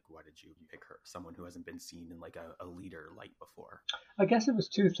Rogue, and like why did you pick her? Someone who hasn't been seen in like a leader light before. I guess it was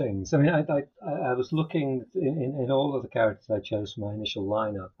two things. I mean, I was looking in all of the characters I chose for my initial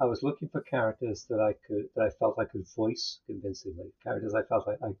lineup. I was looking for characters that I felt I could voice convincingly. Characters I felt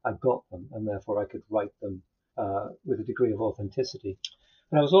I got them, and therefore I could write them with a degree of authenticity.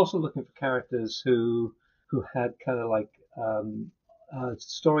 And I was also looking for characters who had kind of like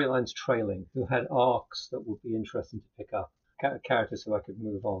storylines trailing, who had arcs that would be interesting to pick up, characters who I could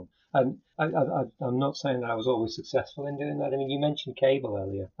move on. And I'm not saying that I was always successful in doing that. I mean, you mentioned Cable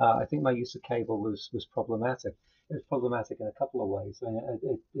earlier. I think my use of Cable was problematic. It was problematic in a couple of ways. I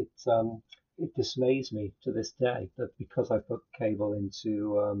mean, it dismays me to this day that because I put Cable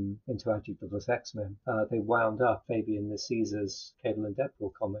into Adjectiveless X-Men, they wound up Fabian Nicisa's Cable and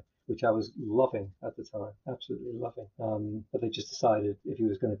Deadpool comic, which I was loving at the time, absolutely loving. But they just decided if he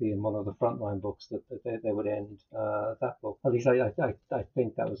was going to be in one of the frontline books that they would end that book. At least I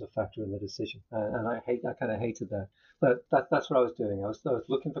think that was a factor in the decision, and I kind of hated that. But that's what I was doing. I was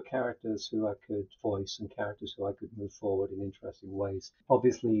looking for characters who I could voice and characters who I could move forward in interesting ways.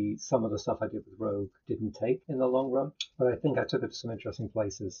 Obviously, some of the stuff I did with Rogue didn't take in the long run, but I think I took it to some interesting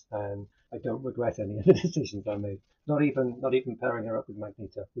places, and I don't regret any of the decisions I made. Not even pairing her up with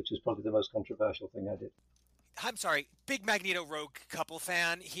Magneto, which was probably the most controversial thing I did. I'm sorry, big Magneto Rogue couple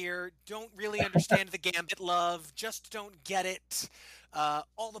fan here. Don't really understand the Gambit love. Just don't get it.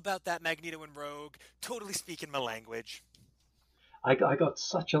 All about that Magneto and Rogue. Totally speaking my language. I got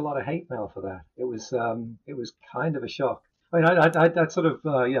such a lot of hate mail for that. It was kind of a shock. I mean, I sort of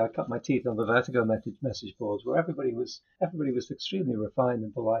I cut my teeth on the Vertigo message boards where everybody was extremely refined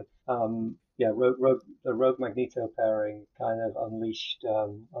and polite. The Rogue Magneto pairing kind of unleashed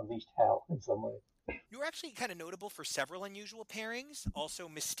hell in some way. You were actually kind of notable for several unusual pairings. Also,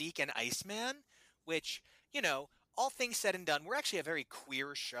 Mystique and Iceman, which, all things said and done, we're actually a very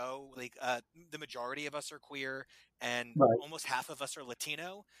queer show. Like, the majority of us are queer, and Right. almost half of us are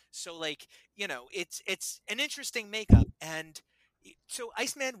Latino. So, like, it's an interesting makeup. And so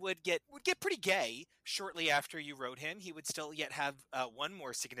Iceman would get pretty gay shortly after you wrote him. He would still yet have one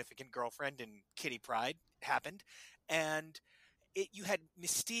more significant girlfriend, and Kitty Pryde happened. And you had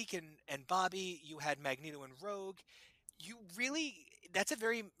Mystique and Bobby, you had Magneto and Rogue. That's a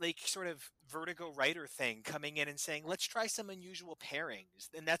very like sort of Vertigo writer thing, coming in and saying, let's try some unusual pairings.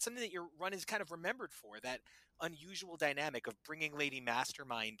 And that's something that your run is kind of remembered for, that unusual dynamic of bringing Lady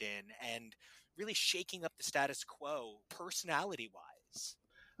Mastermind in and really shaking up the status quo personality wise.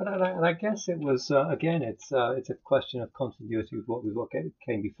 And I guess it was again, it's a question of continuity with what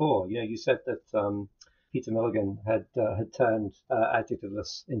came before. You know, you said that Peter Milligan had turned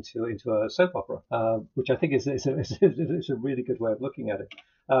Adjectiveless into a soap opera, which I think is a really good way of looking at it.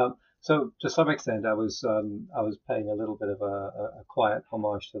 So to some extent, I was paying a little bit of a quiet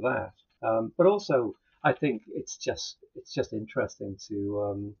homage to that, but also I think it's just interesting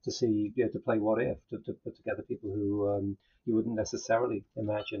to see, to play what if, to put together people who you wouldn't necessarily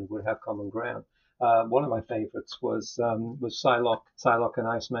imagine would have common ground. One of my favorites was Psylocke and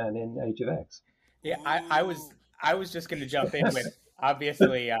Iceman in Age of X. Yeah, I was just going to jump in with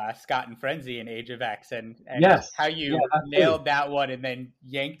obviously Scott and Frenzy in Age of X, and Yes, how you nailed that one and then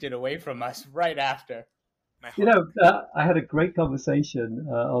yanked it away from us right after. You know, I had a great conversation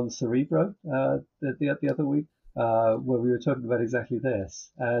on Cerebro the other week where we were talking about exactly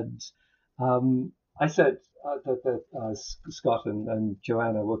this, and I said that Scott and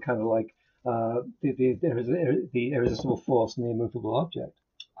Joanna were kind of like the irresistible force and the immovable object.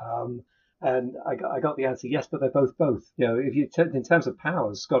 And I got the answer, yes, but they're both. You know, if you in terms of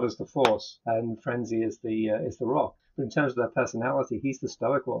powers, Scott is the force and Frenzy is the rock. But in terms of their personality, he's the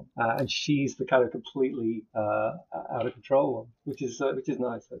stoic one, and she's the kind of completely out of control one, which is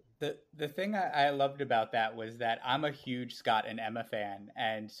nice. The thing I loved about that was that I'm a huge Scott and Emma fan,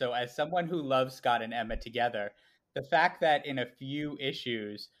 and so as someone who loves Scott and Emma together, the fact that in a few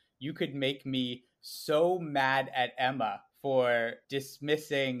issues you could make me so mad at Emma for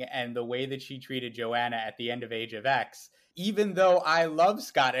dismissing and the way that she treated Joanna at the end of Age of X, even though I love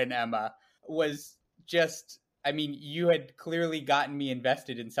Scott and Emma, was just, I mean, you had clearly gotten me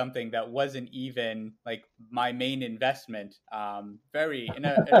invested in something that wasn't even like my main investment. In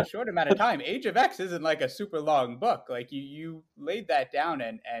a short amount of time. Age of X isn't like a super long book. Like you laid that down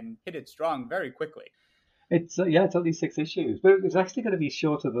and hit it strong very quickly. It's it's only 6 issues, but it was actually going to be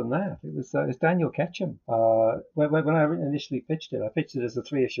shorter than that. It was Daniel Ketchum. When I initially pitched it, I pitched it as a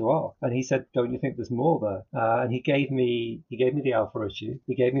 3-issue arc, and he said, "Don't you think there's more there?" And he gave me the Alpha issue.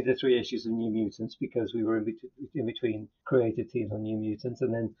 He gave me the 3 issues of New Mutants because we were in between creative teams on New Mutants,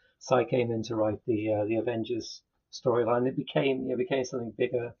 and then Cy came in to write the Avengers storyline. It became something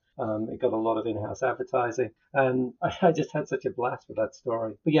bigger. It got a lot of in-house advertising, and I just had such a blast with that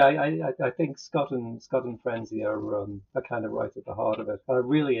story. But yeah, I think Scott and Frenzy are kind of right at the heart of it. I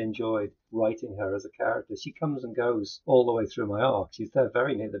really enjoyed writing her as a character. She comes and goes all the way through my arc. She's there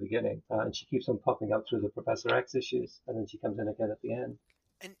very near the beginning, and she keeps on popping up through the Professor X issues, and then she comes in again at the end.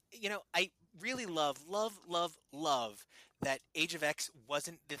 And, you know, I really love that Age of X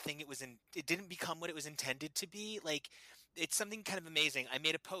wasn't the thing it didn't become what it was intended to be. Like, it's something kind of amazing. I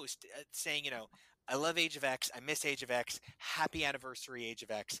made a post saying, you know, I love Age of X. I miss Age of X. Happy anniversary, Age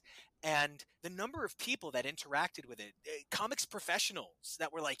of X. And the number of people that interacted with it, comics professionals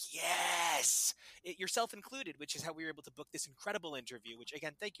that were like, yes, yourself included, which is how we were able to book this incredible interview, which,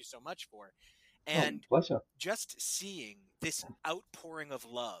 again, thank you so much for. And just seeing this outpouring of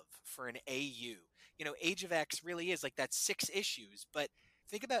love for an AU, you know, Age of X really is like that 6 issues, but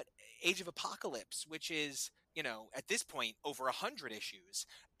think about Age of Apocalypse, which is, you know, at this point over 100 issues,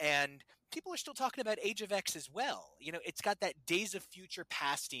 and people are still talking about Age of X as well. You know, it's got that Days of Future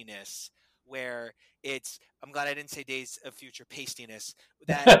pastiness where I'm glad I didn't say Days of Future pastiness,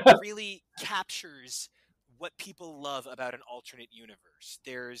 that really captures what people love about an alternate universe.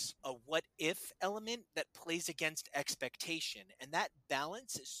 There's a what if element that plays against expectation, and that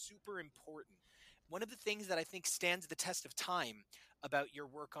balance is super important. One of the things that I think stands the test of time about your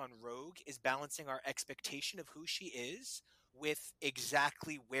work on Rogue is balancing our expectation of who she is with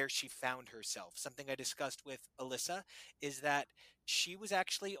exactly where she found herself. Something I discussed with Alyssa is that she was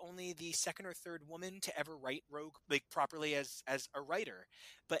actually only the 2nd or 3rd woman to ever write Rogue like properly as a writer,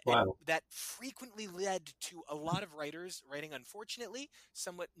 but wow. that frequently led to a lot of writers writing, unfortunately,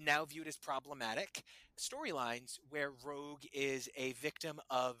 somewhat now viewed as problematic storylines where Rogue is a victim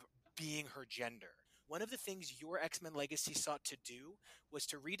of being her gender. One of the things your X-Men Legacy sought to do was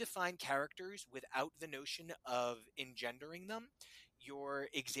to redefine characters without the notion of engendering them. Your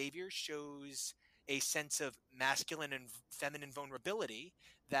Xavier shows a sense of masculine and feminine vulnerability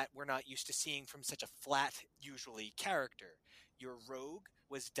that we're not used to seeing from such a flat, usually, character. Your Rogue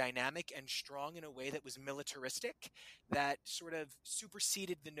was dynamic and strong in a way that was militaristic, that sort of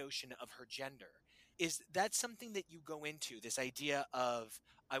superseded the notion of her gender. Is that something that you go into, this idea of,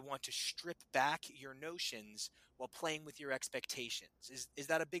 I want to strip back your notions while playing with your expectations? Is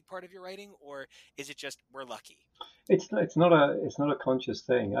that a big part of your writing, or is it just we're lucky? It's not a conscious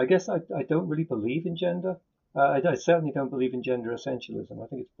thing. I guess I don't really believe in gender. I certainly don't believe in gender essentialism. I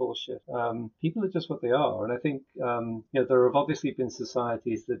think it's bullshit. People are just what they are, and I think there have obviously been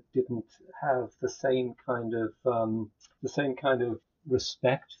societies that didn't have the same kind of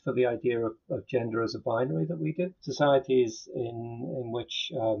respect for the idea of gender as a binary that we did. Societies in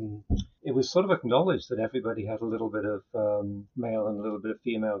which it was sort of acknowledged that everybody had a little bit of male and a little bit of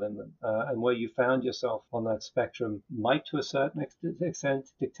female in them, and where you found yourself on that spectrum might, to a certain extent,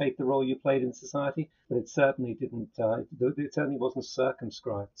 dictate the role you played in society, but it certainly didn't. It certainly wasn't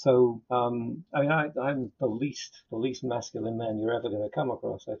circumscribed. So, I'm the least masculine man you're ever going to come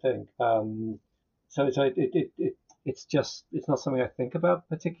across, I think. It's not something I think about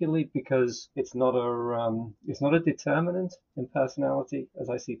particularly because it's not a determinant in personality as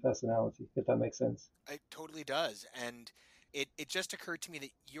I see personality, if that makes sense. It totally does. And it just occurred to me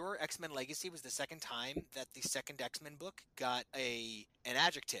that your X-Men Legacy was the second time that the second X-Men book got an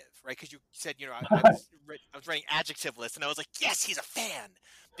adjective, right? Because you said, I was writing adjective list, and I was like, yes, he's a fan,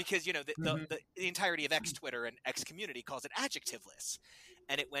 because the entirety of X Twitter and X community calls it adjective lists,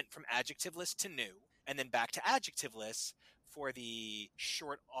 and it went from adjective list to new, and then back to adjective lists for the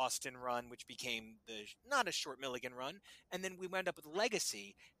short Austin run, which became not a short Milligan run. And then we wound up with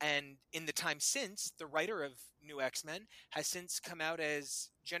Legacy. And in the time since, the writer of New X-Men has since come out as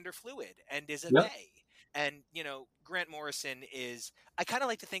gender fluid and is a they. And, Grant Morrison I kind of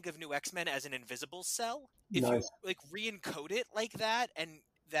like to think of New X-Men as an invisible cell. If you re-encode it like that, and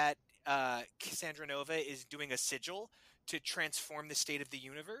that Cassandra Nova is doing a sigil to transform the state of the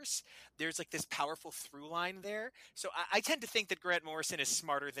universe, there's this powerful through line there. So I tend to think that Grant Morrison is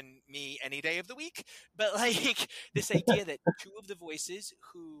smarter than me any day of the week, but this idea that two of the voices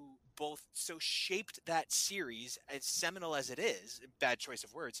who both so shaped that series, as seminal as it is, bad choice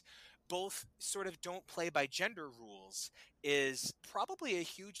of words, both sort of don't play by gender rules is probably a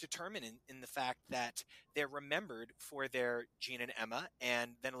huge determinant in the fact that they're remembered for their Jean and Emma,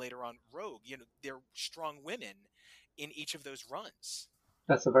 and then later on Rogue. They're strong women in each of those runs.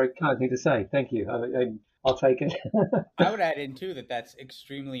 That's a very kind thing to say. Thank you. I'll take it. I would add in too that's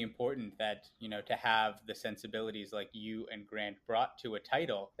extremely important that, to have the sensibilities like you and Grant brought to a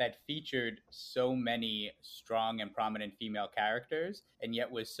title that featured so many strong and prominent female characters and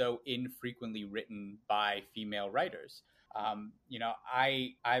yet was so infrequently written by female writers.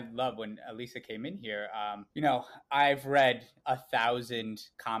 I love when Elisa came in here. I've read 1,000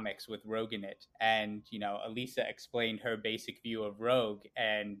 comics with Rogue in it, and Elisa explained her basic view of Rogue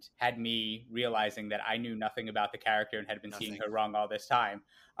and had me realizing that I knew nothing about the character and had been seeing her wrong all this time.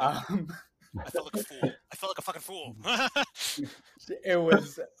 I felt like a fool. I felt like a fucking fool. It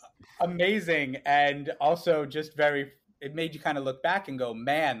was amazing, and also just it made you kind of look back and go,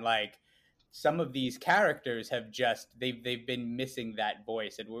 man, some of these characters have they've been missing that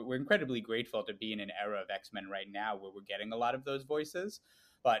voice, and we're incredibly grateful to be in an era of X-Men right now where we're getting a lot of those voices.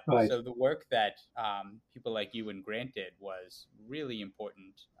 But so the work that people like you and Grant did was really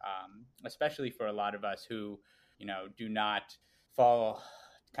important, especially for a lot of us who do not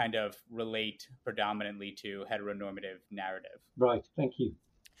relate predominantly to heteronormative narrative. Right. Thank you.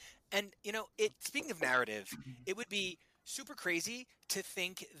 And speaking of narrative, it would be super crazy to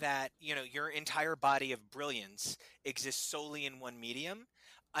think that your entire body of brilliance exists solely in one medium.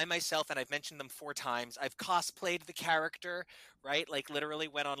 I myself, and I've mentioned them 4 times, I've cosplayed the character, right? Literally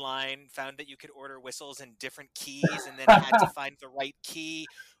went online, found that you could order whistles in different keys, and then had to find the right key.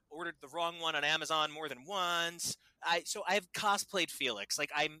 Ordered the wrong one on Amazon more than once. So I've cosplayed Felix.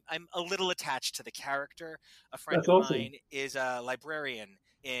 I'm a little attached to the character. A friend of mine is a librarian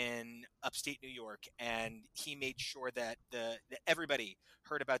in upstate New York, and he made sure that that everybody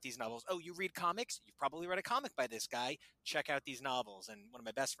heard about these novels. Oh, you read comics? You've probably read a comic by this guy. Check out these novels. And one of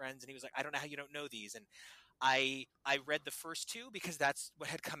my best friends, and he was like, I don't know how you don't know these. And I read the first 2 because that's what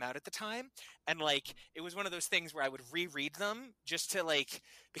had come out at the time, and it was one of those things where I would reread them just to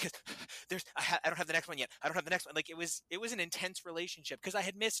because I don't have the next one yet. I don't have the next one. It was an intense relationship because I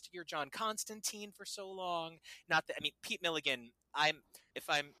had missed your John Constantine for so long. Not that Pete Milligan.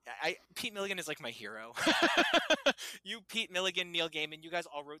 Pete Milligan is my hero. You, Pete Milligan, Neil Gaiman, you guys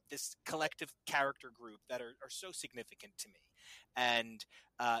all wrote this collective character group that are so significant to me. And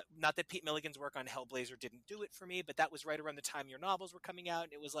not that Pete Milligan's work on Hellblazer didn't do it for me, but that was right around the time your novels were coming out,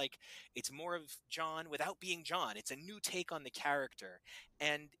 and it was it's more of John without being John. It's a new take on the character.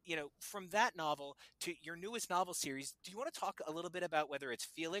 And, from that novel to your newest novel series, do you want to talk a little bit about whether it's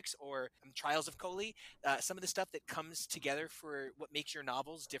Felix or Trials of Coley, some of the stuff that comes together for what makes your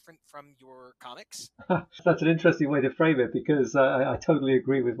novels different from your comics? That's an interesting way to frame it, because I totally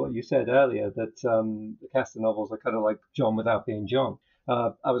agree with what you said earlier, that the Castor novels are kind of like John without being John.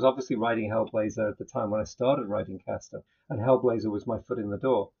 I was obviously writing Hellblazer at the time when I started writing Castor, and Hellblazer was my foot in the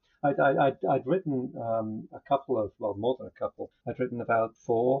door. I'd written a couple of, well, more than a couple. I'd written about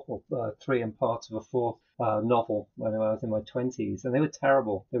four or three and parts of a fourth novel when I was in my 20s, and they were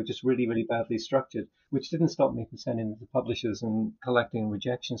terrible. They were just really, really badly structured, which didn't stop me from sending them to publishers and collecting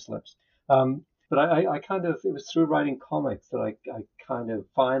rejection slips. But I kind of, it was through writing comics that I kind of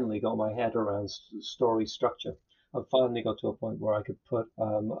finally got my head around story structure. I finally got to a point where I could put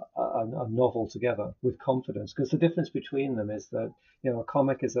a novel together with confidence. Because the difference between them is that, a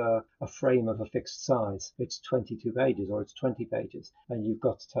comic is a frame of a fixed size. It's 22 pages or it's 20 pages, and you've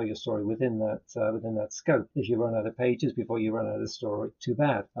got to tell your story within that scope. If you run out of pages before you run out of story, too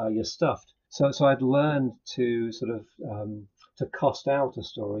bad, you're stuffed. So I'd learned to sort of to cost out a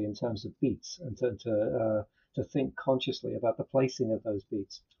story in terms of beats and to think consciously about the placing of those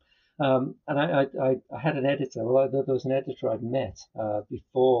beats. And I had an editor. Well, there was an editor I'd met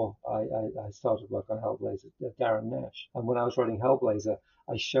before I started work on Hellblazer, Darren Nash. And when I was writing Hellblazer,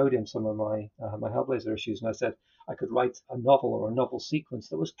 I showed him some of my Hellblazer issues, and I said I could write a novel or a novel sequence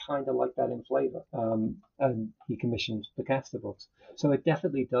that was kind of like that in flavor. And he commissioned the Castor books. So it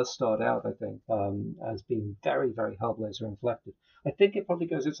definitely does start out, I think, as being very, very Hellblazer inflected. I think it probably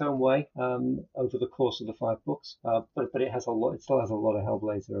goes its own way over the course of the 5 books, but it has a lot. It still has a lot of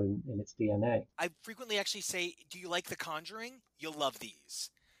Hellblazer in its DNA. I frequently actually say, "Do you like The Conjuring? You'll love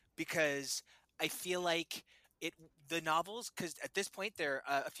these," because I feel like the novels, because at this point they're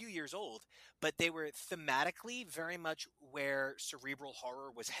a few years old, but they were thematically very much where cerebral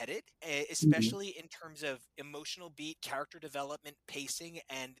horror was headed, especially in terms of emotional beat, character development, pacing,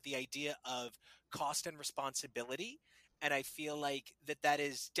 and the idea of cost and responsibility. And I feel like that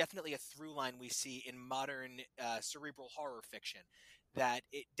is definitely a through line we see in modern cerebral horror fiction. That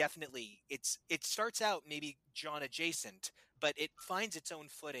it starts out maybe John adjacent, but it finds its own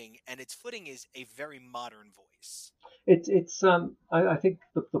footing, and its footing is a very modern voice. I think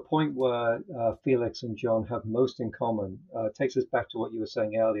the point where Felix and John have most in common takes us back to what you were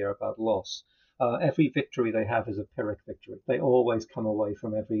saying earlier about loss. Every victory they have is a Pyrrhic victory. They always come away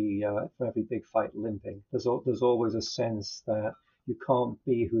from every big fight limping. There's always a sense that you can't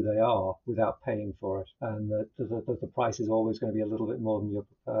be who they are without paying for it, and that the price is always going to be a little bit more than you're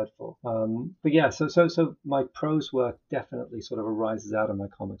prepared for. But yeah, so my prose work definitely sort of arises out of my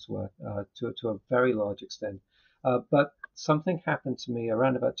comics work to a very large extent. But something happened to me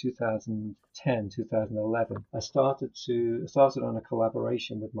around about 2010, 2011. I started on a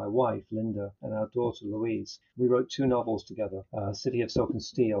collaboration with my wife, Linda, and our daughter, Louise. We wrote 2 novels together, City of Silk and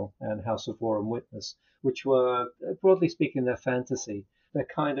Steel and House of War and Witness, which were, broadly speaking, they're fantasy. They're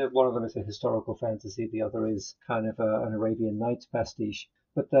kind of, one of them is a historical fantasy, the other is kind of an Arabian Nights pastiche.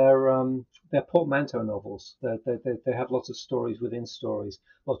 But they're portmanteau novels. They have lots of stories within stories,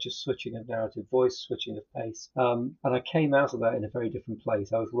 not just switching of narrative voice, switching of pace. And I came out of that in a very different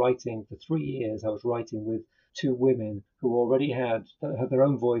place. I was writing for 3 years. I was writing with 2 women who already had their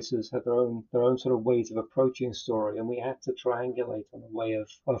own voices, had their own sort of ways of approaching story, and we had to triangulate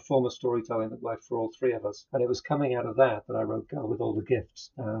on a form of storytelling that worked for all 3 of us. And it was coming out of that I wrote Girl with All the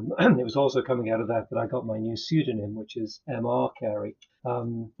Gifts. And it was also coming out of that I got my new pseudonym, which is M.R. Carey.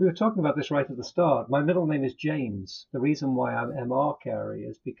 We were talking about this right at the start. My middle name is James. The reason why I'm M.R. Carey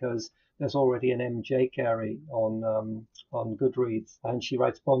is because there's already an M.J. Carey on Goodreads, and she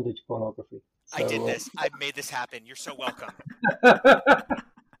writes bondage pornography. So, I did this. I made this happen. You're so welcome.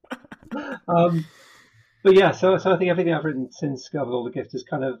 But yeah, so I think everything I've written since Girl with All the Gifts is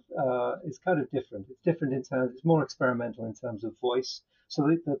kind of different. It's different in terms. It's more experimental in terms of voice. So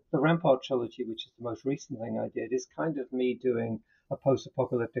the Rampart trilogy, which is the most recent thing I did, is kind of me doing a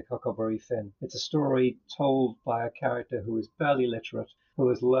post-apocalyptic Huckleberry Finn. It's a story told by a character who is barely literate, who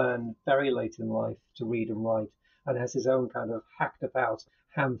has learned very late in life to read and write, and has his own kind of hacked about,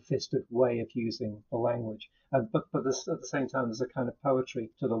 ham-fisted way of using the language. But at the same time, there's a kind of poetry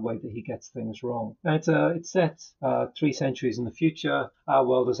to the way that he gets things wrong. And it's set 3 centuries in the future. Our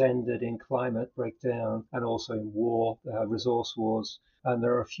world has ended in climate breakdown and also in war, resource wars. And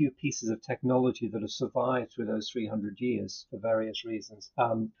there are a few pieces of technology that have survived through those 300 years for various reasons.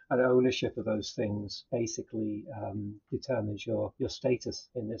 And ownership of those things basically determines your status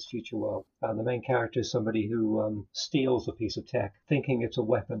in this future world. And the main character is somebody who steals a piece of tech, thinking it's a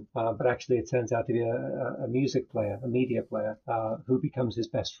weapon, but actually it turns out to be a music player, a media player, who becomes his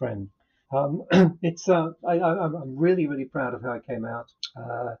best friend. I'm really, really proud of how it came out.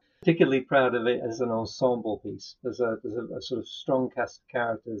 Particularly proud of it as an ensemble piece. There's a sort of strong cast of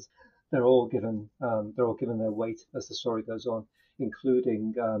characters. They're all given their weight as the story goes on.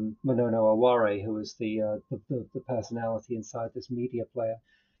 including Monono Aware, who is the personality inside this media player,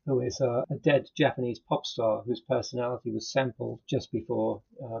 who is a dead Japanese pop star whose personality was sampled just before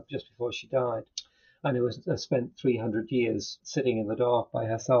she died, and who has spent 300 years sitting in the dark by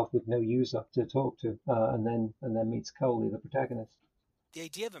herself with no user to talk to, and then meets Coley, the protagonist. The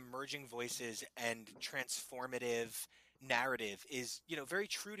idea of emerging voices and transformative narrative is, very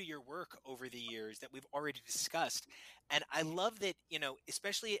true to your work over the years that we've already discussed. And I love that,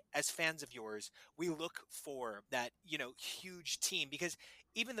 especially as fans of yours, we look for that, huge team, because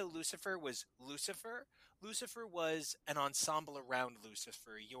even though Lucifer was Lucifer, Lucifer was an ensemble around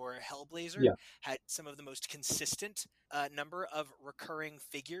Lucifer. Your Hellblazer Yeah. had some of the most consistent number of recurring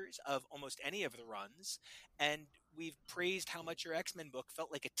figures of almost any of the runs. And we've praised how much your X-Men book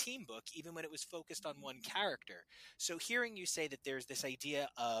felt like a team book, even when it was focused on one character. So hearing you say that there's this idea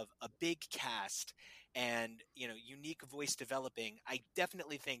of a big cast and, unique voice developing, I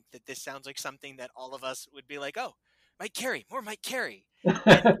definitely think that this sounds like something that all of us would be like, oh, Mike Carey, more Mike Carey.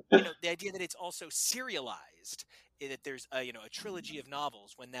 And, the idea that it's also serialized, that there's a trilogy of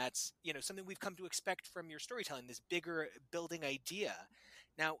novels, when that's, something we've come to expect from your storytelling, this bigger building idea.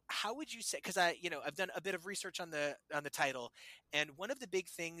 Now, how would you say, because I've done a bit of research on the title, and one of the big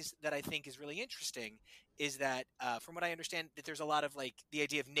things that I think is really interesting is that, from what I understand, that there's a lot of the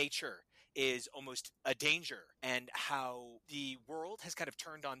idea of nature is almost a danger, and how the world has kind of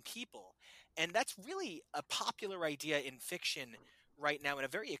turned on people. And that's really a popular idea in fiction right now in a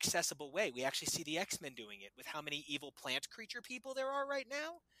very accessible way. We actually see the X-Men doing it with how many evil plant creature people there are right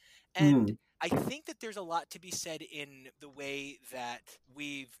now. And I think that there's a lot to be said in the way that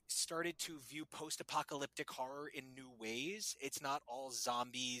we've started to view post-apocalyptic horror in new ways. It's not all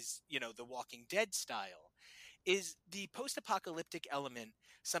zombies, The Walking Dead style. Is the post-apocalyptic element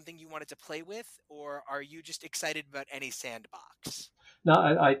something you wanted to play with, or are you just excited about any sandbox? No,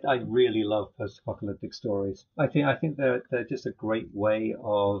 I really love post-apocalyptic stories. I think they're just a great way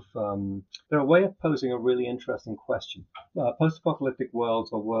of they're a way of posing a really interesting question. Post-apocalyptic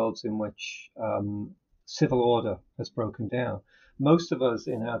worlds are worlds in which civil order has broken down. Most of us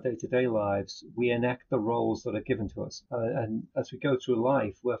in our day-to-day lives, we enact the roles that are given to us, and as we go through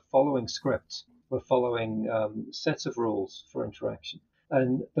life, we're following scripts. We're following sets of rules for interaction.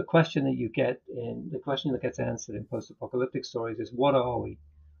 And the question that gets answered in post-apocalyptic stories is, what are we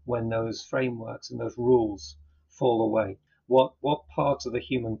when those frameworks and those rules fall away? What parts of the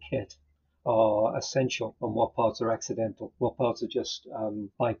human kit are essential and what parts are accidental? What parts are just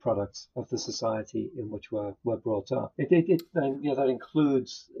byproducts of the society in which we're brought up? That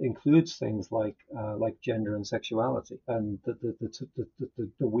includes things like gender and sexuality, and the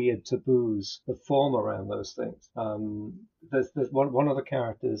weird taboos that form around those things. There's one of the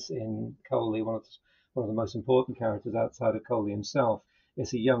characters in Coley, one of the most important characters outside of Coley himself,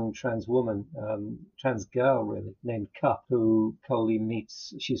 is a young trans woman, trans girl really, named Cup, who Coley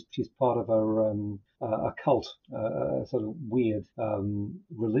meets. She's part of a cult, a sort of weird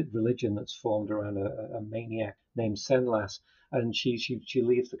religion that's formed around a maniac named Senlas, and she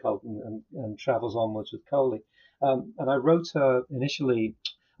leaves the cult and travels onwards with Coley. And I wrote her initially.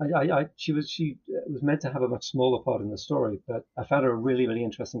 She was meant to have a much smaller part in the story, but I found her a really, really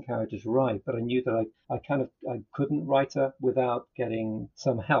interesting character to write. But I knew that I couldn't write her without getting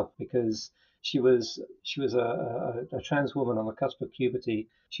some help, because she was a trans woman on the cusp of puberty.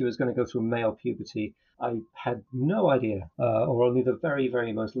 She was going to go through male puberty. I had no idea, or only the very,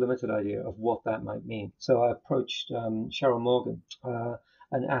 very most limited idea of what that might mean. So I approached Cheryl Morgan.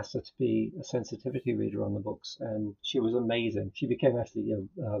 And asked her to be a sensitivity reader on the books, and she was amazing. She became actually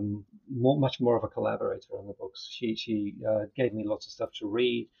much more of a collaborator on the books. She gave me lots of stuff to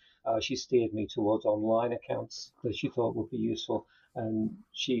read. She steered me towards online accounts that she thought would be useful, and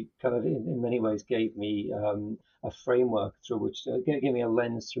she kind of, in many ways, gave me a framework through which gave me a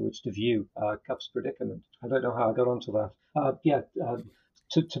lens through which to view Cup's predicament. I don't know how I got onto that.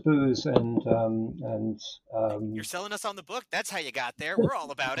 Taboos and you're selling us on the book. That's how you got there. We're all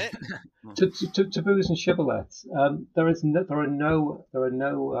about it. Taboos and shibboleths. There's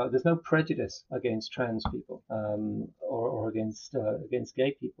no prejudice against trans people or against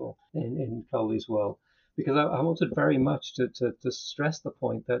gay people in Coley's world, because I wanted very much to stress the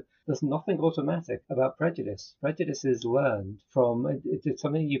point that there's nothing automatic about prejudice. Prejudice is learned from, it's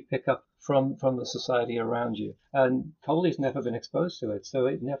something you pick up from the society around you. And Coley's never been exposed to it, so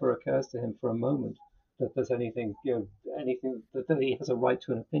it never occurs to him for a moment that there's anything that he has a right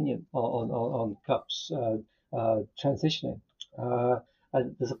to an opinion on Cup's transitioning.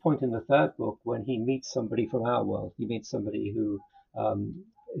 And there's a point in the third book when he meets somebody from our world. He meets somebody who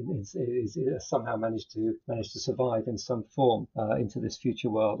is somehow managed to survive in some form into this future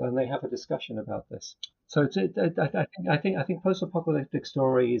world, and they have a discussion about this. So I think post-apocalyptic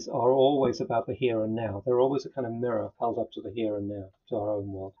stories are always about the here and now. They're always a kind of mirror held up to the here and now, to our own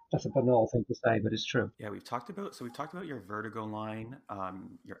world. That's a banal thing to say, but it's true. Yeah, we've talked about your Vertigo line,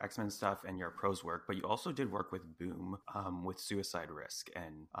 your X-Men stuff, and your prose work, but you also did work with Boom, with Suicide Risk,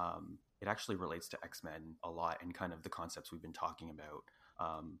 and it actually relates to X-Men a lot and kind of the concepts we've been talking about.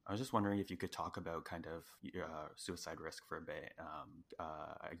 I was just wondering if you could talk about kind of Suicide Risk for a bit.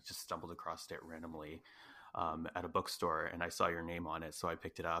 I just stumbled across it randomly at a bookstore, and I saw your name on it, so I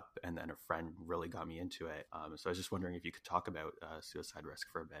picked it up, and then a friend really got me into it. So I was just wondering if you could talk about Suicide Risk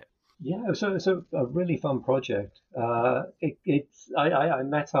for a bit. Yeah, so it's a really fun project. I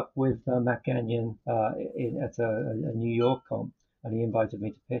met up with Matt Gagnon at a New York comp, and he invited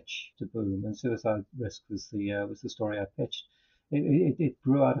me to pitch to Boom, and Suicide Risk was the story I pitched. It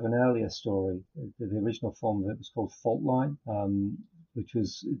grew out of an earlier story. The original form of it was called Fault Line, which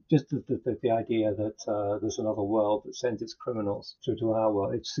was just the idea that there's another world that sends its criminals through to our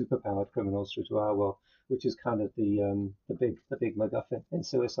world, its superpowered criminals through to our world, which is kind of the big MacGuffin in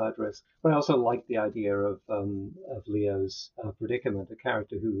Suicide Risk. But I also like the idea of Leo's predicament, a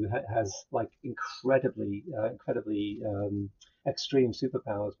character who has like incredibly extreme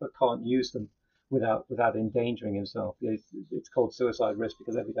superpowers, but can't use them without endangering himself. It's called Suicide Risk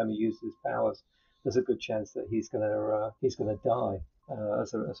because every time he uses his powers, there's a good chance that he's gonna die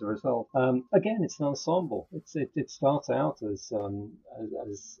as a result. Again, it's an ensemble. It starts out as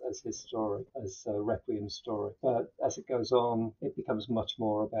his story, as Requiem's story, but as it goes on, it becomes much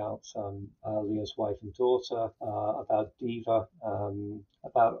more about Leo's wife and daughter, about Diva,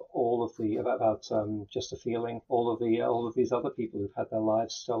 about Just a Feeling, all of these other people who've had their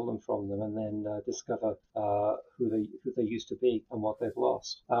lives stolen from them, and then discover who they used to be and what they've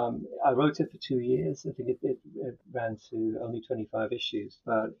lost. I wrote it for 2 years. I think it ran to only 25 issues,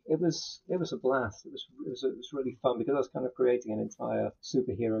 but it was a blast. It was really fun because I was kind of creating an entire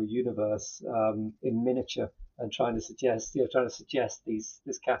superhero universe in miniature and trying to suggest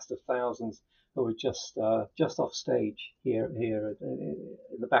this cast of thousands who were just off stage here in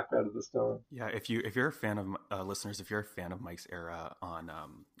the background of the story. Yeah, if you're a fan of listeners, if you're a fan of Mike's era on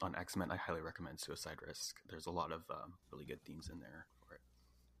X-Men, I highly recommend Suicide Risk. There's a lot of really good themes in there for it.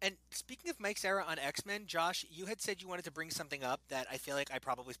 And speaking of Mike's era on X-Men, Josh, you had said you wanted to bring something up that I feel like I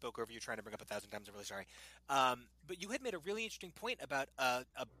probably spoke over you trying to bring up 1,000 times. I'm really sorry. But you had made a really interesting point about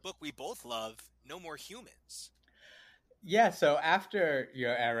a book we both love, No More Humans. Yeah, so after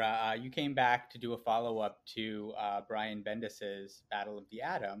your era, you came back to do a follow-up to Brian Bendis's Battle of the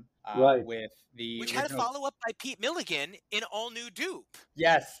Atom, right, with the which original... had a follow-up by Pete Milligan in All New Dupe.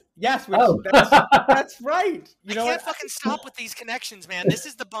 Yes, that's right. I can't fucking stop with these connections, man. This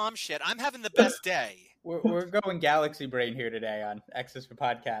is the bomb shit. I'm having the best day. We're going galaxy brain here today on X's for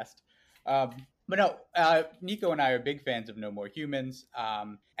Podcast. But no, Nico and I are big fans of No More Humans.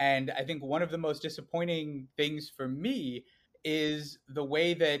 And I think one of the most disappointing things for me is the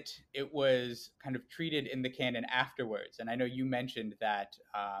way that it was kind of treated in the canon afterwards. And I know you mentioned that,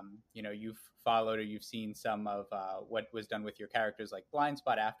 you've followed or you've seen some of what was done with your characters like Blind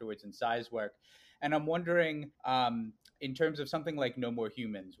Spot afterwards and Size Work. And I'm wondering, in terms of something like No More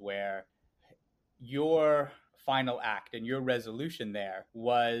Humans, where your final act and your resolution there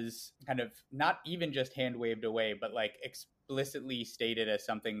was kind of not even just hand waved away, but like explicitly stated as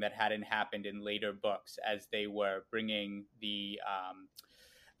something that hadn't happened in later books, as they were bringing the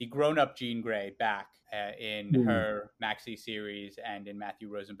grown-up Jean Grey back in her Maxi series and in Matthew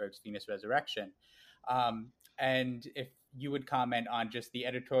Rosenberg's Phoenix Resurrection. And if you would comment on just the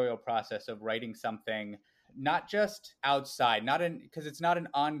editorial process of writing something not just outside, because it's not an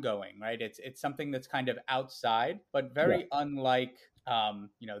ongoing, right? It's something that's kind of outside, but very unlike,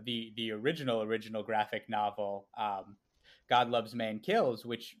 the original graphic novel, God Loves, Man Kills,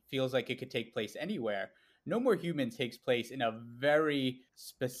 which feels like it could take place anywhere. No More Humans takes place in a very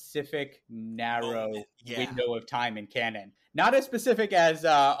specific, narrow window of time in canon. Not as specific as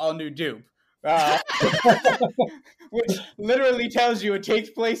All New Dupe. Which literally tells you it takes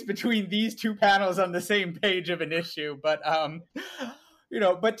place between these two panels on the same page of an issue, but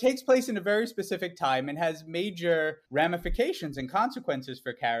takes place in a very specific time and has major ramifications and consequences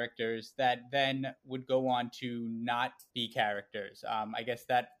for characters that then would go on to not be characters. I guess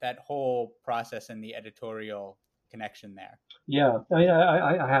that whole process and the editorial connection there. Yeah, I mean,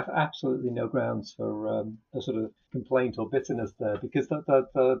 I have absolutely no grounds for a sort of complaint or bitterness there, because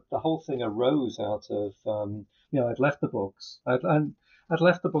the whole thing arose out of I'd left the books, and I'd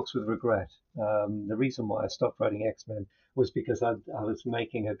left the books with regret. The reason why I stopped writing X-Men was because I was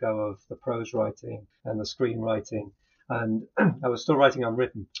making a go of the prose writing and the screenwriting, and I was still writing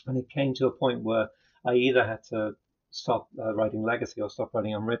unwritten. And it came to a point where I either had to stop writing Legacy or stop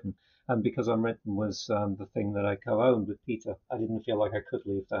writing unwritten. And because unwritten was the thing that I co-owned with Peter, I didn't feel like I could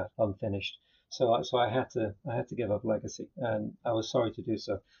leave that unfinished. So I had to give up Legacy, and I was sorry to do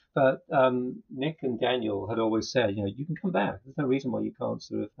so. But Nick and Daniel had always said, you can come back. There's no reason why you can't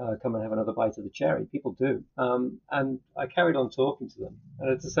sort of come and have another bite of the cherry. People do. And I carried on talking to them. And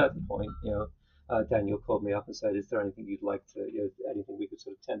at a certain point, Daniel called me up and said, "Is there anything you'd like to, anything we could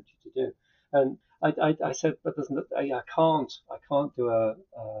sort of tempt you to do?" And I said, "But I can't do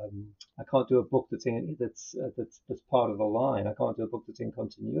a book that's part of the line. I can't do a book that's in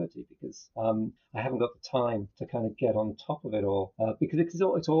continuity because I haven't got the time to kind of get on top of it all. Because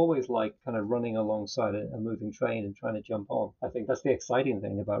it's always like kind of running alongside a moving train and trying to jump on. I think that's the exciting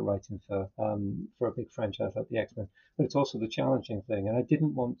thing about writing for a big franchise like the X-Men. But it's also the challenging thing. And I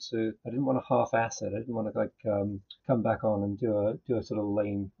didn't want to half-ass it. I didn't want to come back on and do a sort of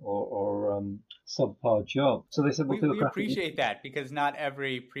lame or subpar job. So they said, "We'll do a graphic." We appreciate that because not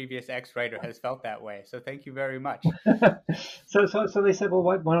every previous X writer has felt that way. So thank you very much. So they said, "Well,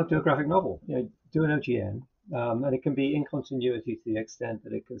 why not do a graphic novel? Do an OGN, and it can be in continuity to the extent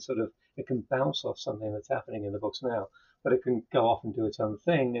that it can bounce off something that's happening in the books now, but it can go off and do its own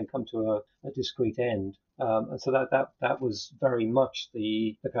thing and come to a discrete end." And so that was very much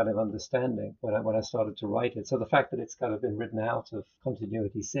the kind of understanding when I started to write it. So the fact that it's kind of been written out of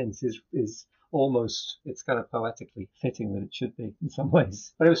continuity since is almost, it's kind of poetically fitting that it should be in some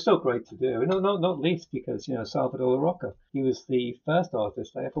ways. But it was still great to do. Not least because, Salvador Larroca, he was the first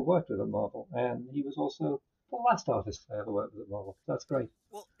artist I ever worked with at Marvel, and he was also the last artist I ever worked with at Marvel. That's great.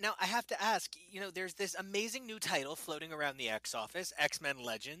 Well, now I have to ask, there's this amazing new title floating around the X office, X-Men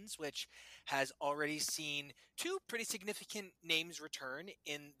Legends, which has already seen two pretty significant names return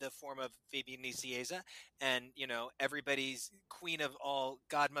in the form of Fabian Nicieza and, everybody's queen of all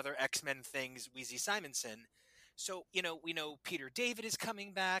godmother X-Men things, Weezie Simonson. So, we know Peter David is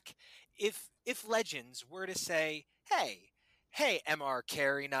coming back. If Legends were to say, hey, M.R.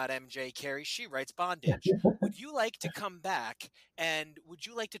 Carey, not M.J. Carey, she writes bondage. Would you like to come back, and would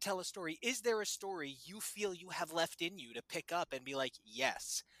you like to tell a story? Is there a story you feel you have left in you to pick up and be like,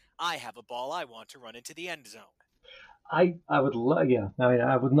 yes, I have a ball I want to run into the end zone? I would love, yeah.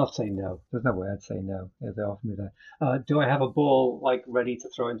 I would not say no. There's no way I'd say no if they offered me that. Do I have a ball like ready to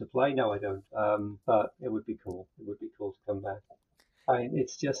throw into play? No, I don't. But it would be cool. It would be cool to come back.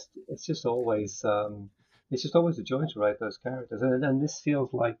 It's just always. It's just always a joy to write those characters, and this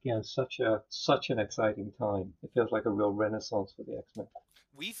feels like such an exciting time. It feels like a real renaissance for the X-Men.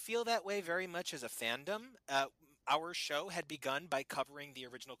 We feel that way very much as a fandom. Our show had begun by covering the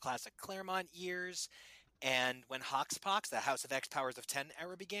original classic Claremont years, and when Hoxpox, the House of X Powers of 10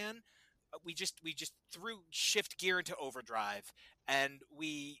 era began, we just threw shift gear into overdrive, and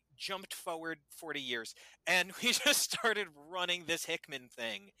we jumped forward 40 years, and we just started running this Hickman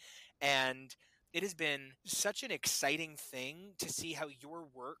thing, and it has been such an exciting thing to see how your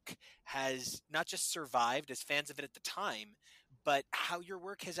work has not just survived as fans of it at the time, but how your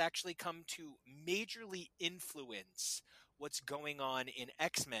work has actually come to majorly influence what's going on in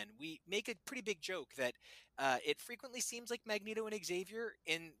X-Men. We make a pretty big joke that it frequently seems like Magneto and Xavier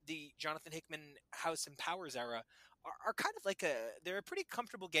in the Jonathan Hickman House and Powers era are kind of like they're a pretty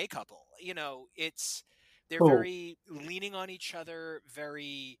comfortable gay couple. They're Cool. very leaning on each other,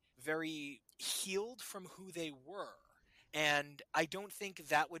 very, very healed from who they were. And I don't think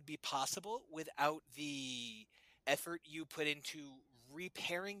that would be possible without the effort you put into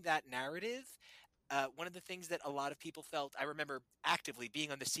repairing that narrative. One of the things that a lot of people felt, I remember actively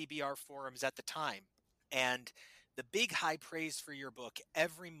being on the CBR forums at the time, and the big high praise for your book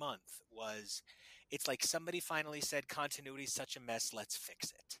every month was, it's like somebody finally said, continuity's such a mess, let's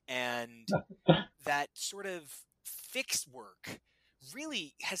fix it. And that sort of fix work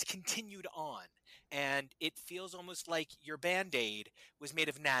really has continued on, and it feels almost like your Band-Aid was made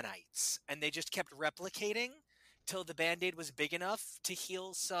of nanites, and they just kept replicating till the Band-Aid was big enough to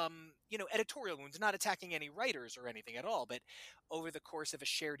heal some, editorial wounds, not attacking any writers or anything at all, but over the course of a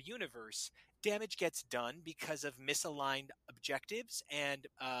shared universe, damage gets done because of misaligned objectives and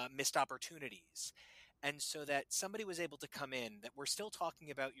missed opportunities. And so that somebody was able to come in, that we're still talking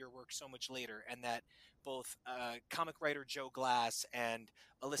about your work so much later, and that both comic writer Joe Glass and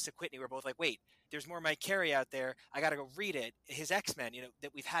Alyssa Whitney were both like, wait, there's more Mike Carey out there. I got to go read it. His X-Men,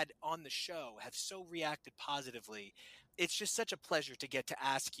 that we've had on the show have so reacted positively it's just such a pleasure to get to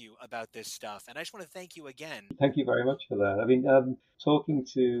ask you about this stuff. And I just want to thank you again. Thank you very much for that. I mean, talking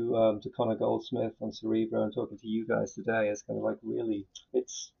to Connor Goldsmith on Cerebro and talking to you guys today is kind of like really,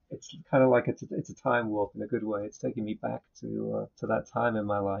 it's kind of like it's a time warp in a good way. It's taking me back to that time in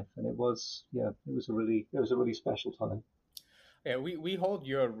my life, and it was it was a really special time. Yeah, we hold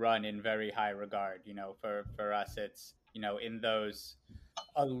your run in very high regard. You know, for us, it's, you know, in those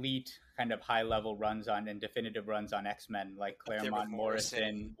elite kind of high level runs on and definitive runs on X-Men, like Claremont,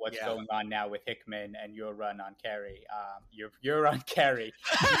 Morrison, what's going on now with Hickman, and your run on Carey. Your on Carey.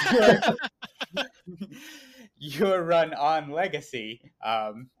 Your run on Legacy.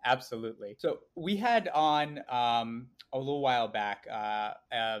 Absolutely. So we had on a little while back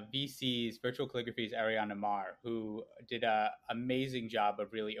VC's Virtual Calligraphy's Ariana Mar, who did an amazing job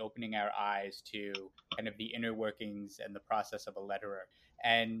of really opening our eyes to kind of the inner workings and the process of a letterer.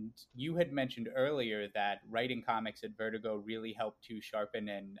 And you had mentioned earlier that writing comics at Vertigo really helped to sharpen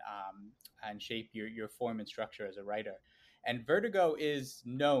and shape your form and structure as a writer. And Vertigo is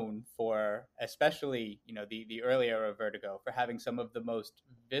known for, especially, you know, the early era of Vertigo, for having some of the most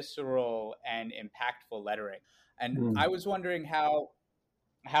visceral and impactful lettering. And I was wondering how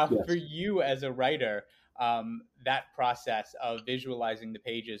yes, for you as a writer, that process of visualizing the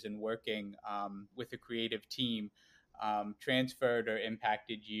pages and working with a creative team transferred or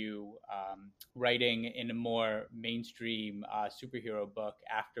impacted you writing in a more mainstream superhero book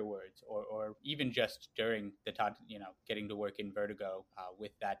afterwards, or even just during the time, you know, getting to work in Vertigo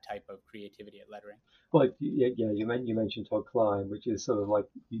with that type of creativity at lettering? Well, yeah, you mentioned Todd Klein, which is sort of like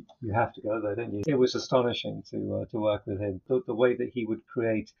you have to go there, don't you? It was astonishing to work with him. The way that he would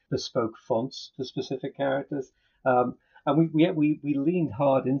create bespoke fonts for specific characters. And we leaned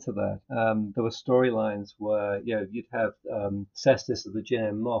hard into that. There were storylines where, you know, you'd have Cestus of the Jin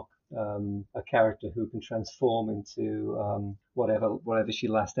and Mock, a character who can transform into whatever she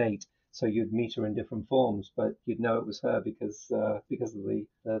last ate. So you'd meet her in different forms, but you'd know it was her because of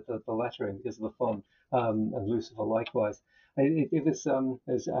the lettering, because of the font, and Lucifer likewise. It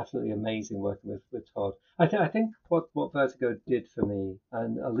was absolutely amazing working with Todd. I think what Vertigo did for me,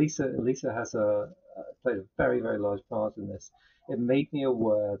 and Elisa has played a very, very large part in this. It made me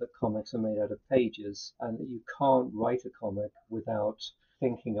aware that comics are made out of pages, and that you can't write a comic without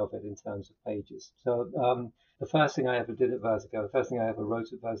thinking of it in terms of pages. So the first thing I ever did at Vertigo, the first thing I ever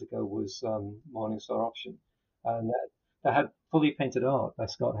wrote at Vertigo was Morningstar Option, and that had fully painted art by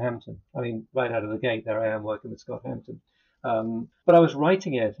Scott Hampton. I mean, right out of the gate, there I am working with Scott Hampton. But I was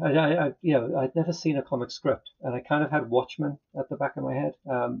writing it. I'd never seen a comic script, and I kind of had Watchmen at the back of my head.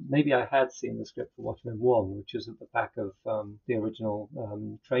 Maybe I had seen the script for Watchmen 1, which is at the back of the original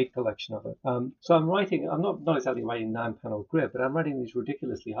trade collection of it. So I'm writing. I'm not exactly writing 9-panel grid, but I'm writing these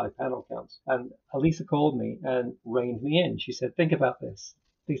ridiculously high panel counts. And Elisa called me and reined me in. She said, "Think about this.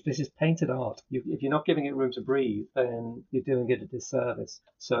 This is painted art. If you're not giving it room to breathe, then you're doing it a disservice.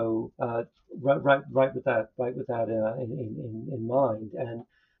 So write with that in mind, and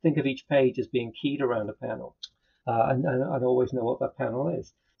think of each page as being keyed around a panel, and always know what that panel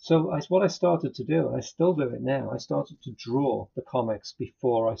is." So what I started to do, and I still do it now, I started to draw the comics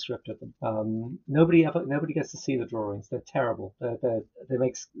before I scripted them. Nobody gets to see the drawings. They're terrible. They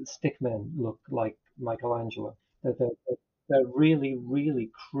make stickmen look like Michelangelo. They're really, really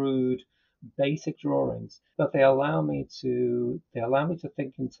crude, basic drawings, but they allow me to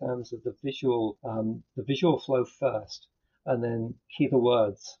think in terms of the visual flow first, and then key the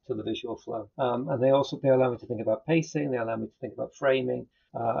words to the visual flow. And they allow me to think about pacing. They allow me to think about framing,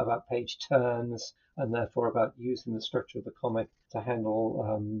 about page turns, and therefore about using the structure of the comic to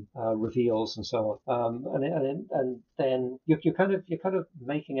handle reveals and so on. And then you're kind of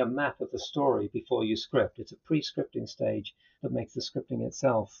making a map of the story before you script. It's a pre-scripting stage that makes the scripting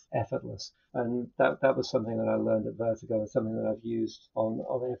itself effortless. And that was something that I learned at Vertigo, and something that I've used on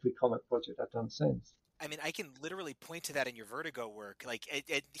every comic project I've done since. I mean, I can literally point to that in your Vertigo work. Like,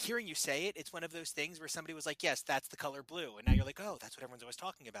 hearing you say it, it's one of those things where somebody was like, "Yes, that's the color blue," and now you're like, "Oh, that's what everyone's always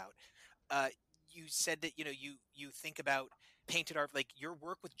talking about." You said that, you know, you think about painted art, like your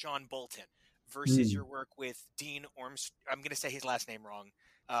work with John Bolton versus your work with Dean Ormston. I'm going to say his last name wrong.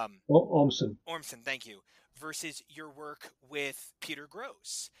 Ormston. Ormston, thank you. Versus your work with Peter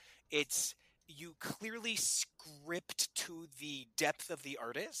Gross. It's, you clearly script to the depth of the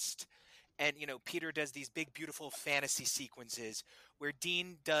artist. And, you know, Peter does these big, beautiful fantasy sequences where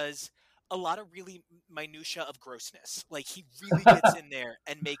Dean does a lot of really minutia of grossness. Like, he really gets in there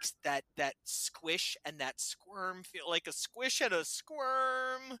and makes that squish and that squirm feel like a squish and a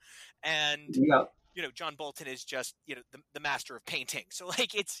squirm. And, you know, John Bolton is just, you know, the master of painting. So,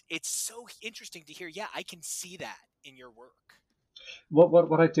 like, it's so interesting to hear. Yeah, I can see that in your work?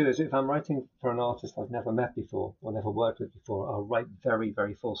 What I do is, if I'm writing for an artist I've never met before or never worked with before, I'll write very,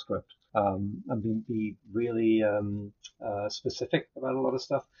 very full script, and be really specific about a lot of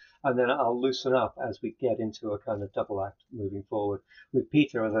stuff, and then I'll loosen up as we get into a kind of double act moving forward. With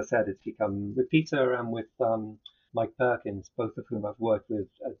Peter, as I said, it's become with Peter and with Mike Perkins, both of whom I've worked with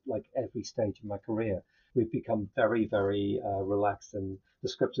at like every stage of my career. We've become very, very relaxed, and the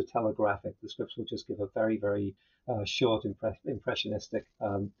scripts are telegraphic. The scripts will just give a very, very short, impressionistic.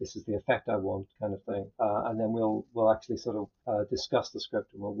 This is the effect I want, kind of thing, and then we'll actually sort of discuss the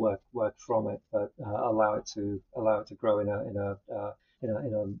script, and we'll work from it, but allow it to grow in a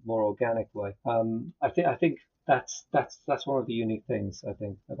more organic way. I think that's one of the unique things I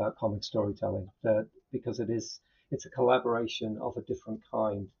think about comic storytelling, that because it's a collaboration of a different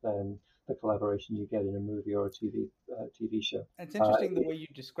kind than the collaboration you get in a movie or a TV show. It's interesting the way you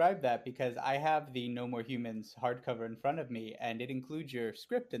describe that, because I have the No More Humans hardcover in front of me, and it includes your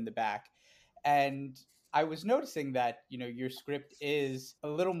script in the back. And I was noticing that, your script is a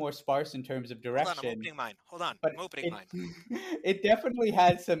little more sparse in terms of direction. Hold on, I'm opening mine. But I'm opening mine. It definitely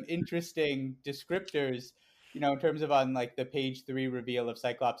has some interesting descriptors, in terms of on like the page 3 reveal of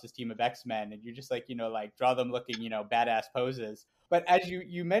Cyclops' team of X-Men, and you're just like, like draw them looking, badass poses. But as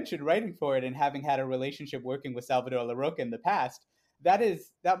you mentioned writing for it and having had a relationship working with Salvador Larroca in the past, that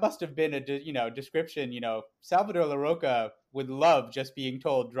must have been a description. Salvador Larroca would love just being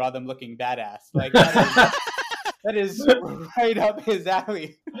told, draw them looking badass. Like that is right up his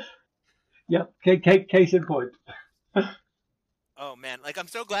alley. Yeah, case in point. Oh man, like I'm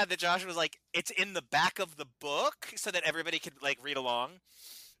so glad that Josh was like, it's in the back of the book so that everybody could like read along.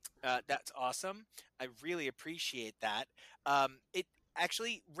 That's awesome. I really appreciate that. It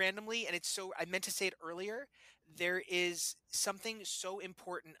actually randomly, and I meant to say it earlier, there is something so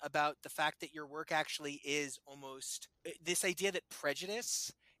important about the fact that your work actually is almost this idea that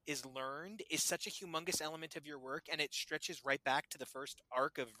prejudice is learned is such a humongous element of your work, and it stretches right back to the first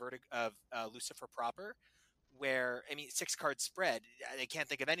arc of Lucifer proper, where 6-card spread. I can't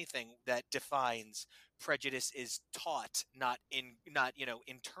think of anything that defines prejudice is taught, not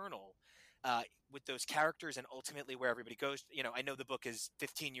internal, with those characters and ultimately where everybody goes. I know the book is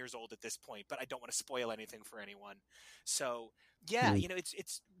 15 years old at this point, but I don't want to spoil anything for anyone. So yeah,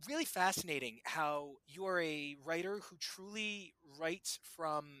 it's really fascinating how you are a writer who truly writes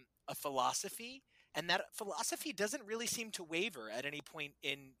from a philosophy, and that philosophy doesn't really seem to waver at any point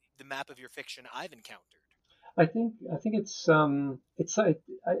in the map of your fiction I've encountered. I think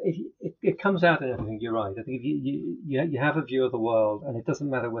it comes out in everything. You're right. I think if you have a view of the world, and it doesn't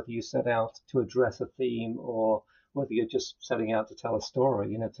matter whether you set out to address a theme or whether you're just setting out to tell a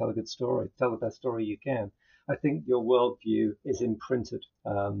story. Tell a good story, tell the best story you can. I think your worldview is imprinted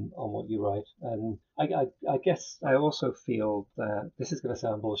on what you write, and I guess I also feel that this is going to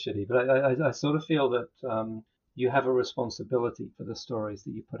sound bullshitty, but I sort of feel that you have a responsibility for the stories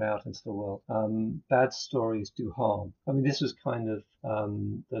that you put out into the world. Bad stories do harm. This was kind of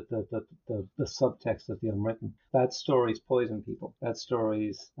the subtext of The Unwritten. Bad stories poison people. Bad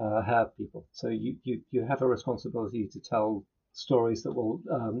stories have people. So you have a responsibility to tell stories that will.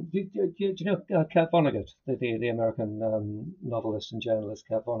 Do you know Kurt Vonnegut, the American novelist and journalist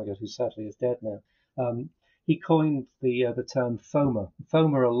Kurt Vonnegut, who sadly is dead now? He coined the term FOMA.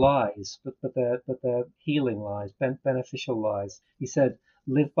 FOMA are lies, but they're healing lies, beneficial lies. He said,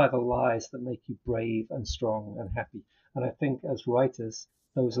 "Live by the lies that make you brave and strong and happy." And I think as writers,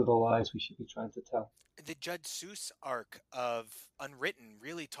 those are the lies we should be trying to tell. The Judd Seuss arc of Unwritten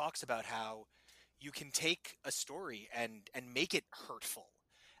really talks about how you can take a story and make it hurtful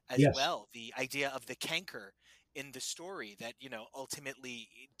as well. The idea of the canker in the story that ultimately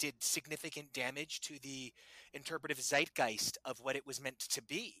did significant damage to the interpretive zeitgeist of what it was meant to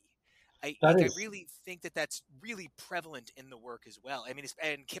be. I really think that that's really prevalent in the work as well.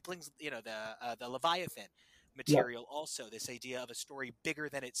 And Kipling's the Leviathan material also, this idea of a story bigger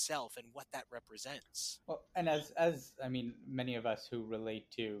than itself and what that represents. Well, and as many of us who relate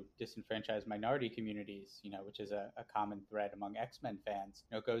to disenfranchised minority communities, which is a common thread among X-Men fans,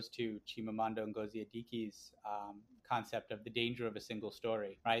 it goes to Chimamanda Ngozi Adichie's concept of the danger of a single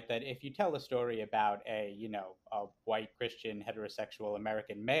story, right? That if you tell a story about a white Christian heterosexual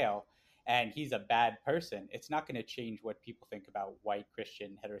American male, and he's a bad person, it's not going to change what people think about white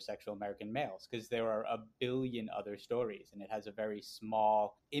Christian heterosexual American males, because there are a billion other stories, and it has a very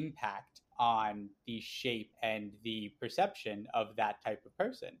small impact on the shape and the perception of that type of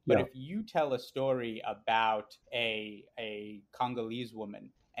person. But if you tell a story about a Congolese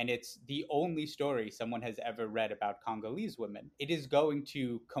woman and it's the only story someone has ever read about Congolese women, it is going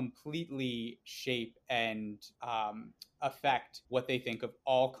to completely shape and affect what they think of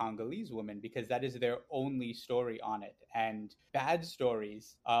all Congolese women, because that is their only story on it. And bad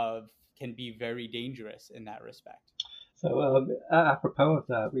stories can be very dangerous in that respect. So, apropos of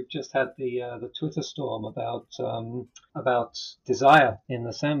that, we've just had the Twitter storm about Desire in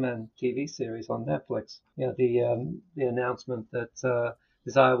the Sandman TV series on Netflix. The announcement that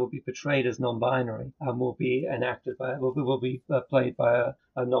Desire will be portrayed as non-binary and will be played by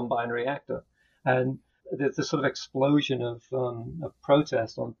a non-binary actor, and there's a sort of explosion of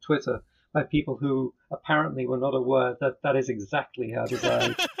protest on Twitter by people who apparently were not aware that that is exactly how Desire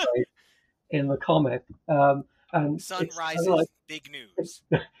is portrayed in the comic. And Sun it's rises, like, big news.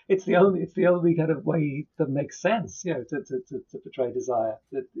 it's the only kind of way that makes sense, to portray Desire.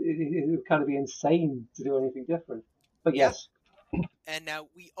 It would kind of be insane to do anything different. But yes. And now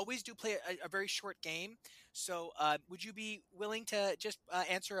we always do play a very short game. So would you be willing to just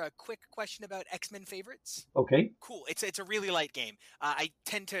answer a quick question about X-Men favorites? Okay. Cool. It's a really light game. I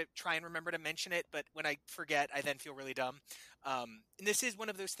tend to try and remember to mention it, but when I forget, I then feel really dumb. And this is one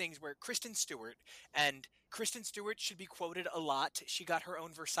of those things where Kristen Stewart should be quoted a lot. She got her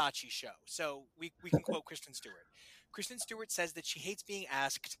own Versace show, so we can quote Kristen Stewart. Kristen Stewart says that she hates being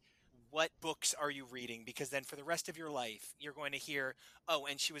asked, what books are you reading? Because then for the rest of your life, you're going to hear, oh,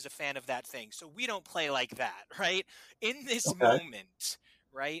 and she was a fan of that thing. So we don't play like that, right? In this moment,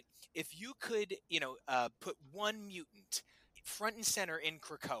 right? If you could, put one mutant front and center in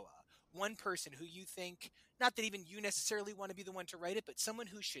Krakoa, one person who you think, not that even you necessarily want to be the one to write it, but someone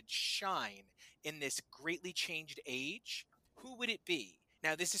who should shine in this greatly changed age, who would it be?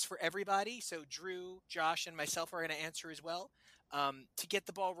 Now, this is for everybody, so Drew, Josh, and myself are going to answer as well. To get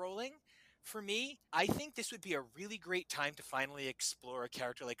the ball rolling, for me, I think this would be a really great time to finally explore a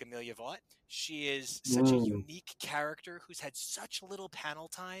character like Amelia Vaught. She is such a unique character who's had such little panel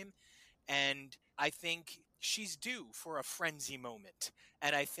time, and I think she's due for a frenzy moment,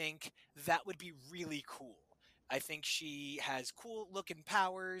 and I think that would be really cool. I think she has cool looking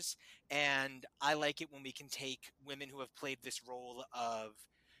powers, and I like it when we can take women who have played this role of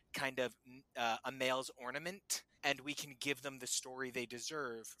kind of a male's ornament, and we can give them the story they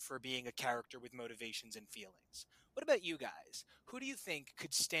deserve for being a character with motivations and feelings. What about you guys? Who do you think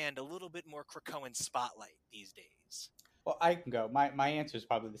could stand a little bit more Krakoan spotlight these days? Well, I can go. My answer is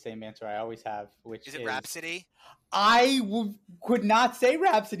probably the same answer I always have, which is it Rhapsody? Could not say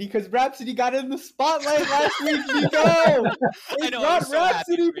Rhapsody because Rhapsody got in the spotlight last week. It brought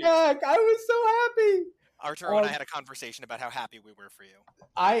Rhapsody back. I was so happy. Arturo and I had a conversation about how happy we were for you.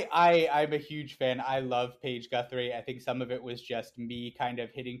 I'm a huge fan. I love Paige Guthrie. I think some of it was just me kind of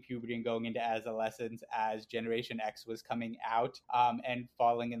hitting puberty and going into adolescence as Generation X was coming out, and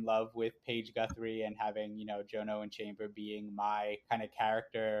falling in love with Paige Guthrie and having, Jono and Chamber being my kind of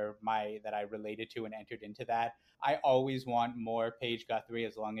character, that I related to and entered into that. I always want more Paige Guthrie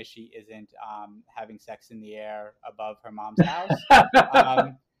as long as she isn't having sex in the air above her mom's house.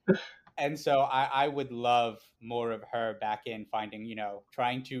 And so I would love more of her back in finding,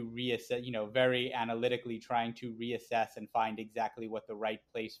 trying to reassess, very analytically trying to reassess and find exactly what the right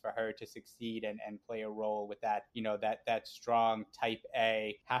place for her to succeed and play a role with that, that strong type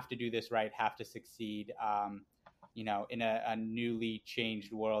A, have to do this right, have to succeed, in a newly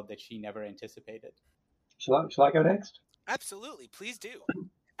changed world that she never anticipated. Shall I go next? Absolutely. Please do.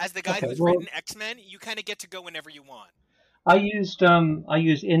 As the guy who's written X-Men, you kind of get to go whenever you want. I used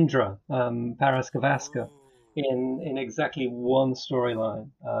Indra, Paras Kavaska, in exactly one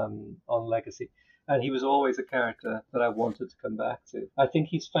storyline on Legacy, and he was always a character that I wanted to come back to. I think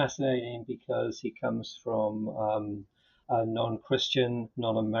he's fascinating because he comes from a non-Christian,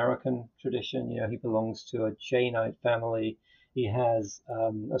 non-American tradition. He belongs to a Jainite family. He has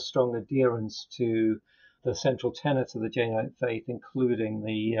a strong adherence to the central tenets of the Jainite faith, including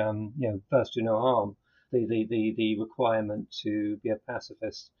the first do no harm. The requirement to be a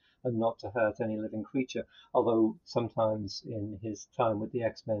pacifist and not to hurt any living creature. Although sometimes in his time with the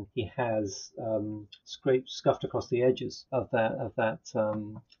X-Men, he has scuffed across the edges of that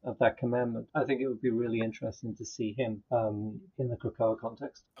commandment. I think it would be really interesting to see him in the Krakoa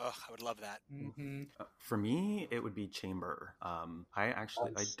context. Oh, I would love that. Mm-hmm. For me, it would be Chamber. I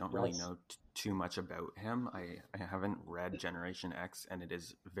don't really know too much about him. I haven't read Generation X, and it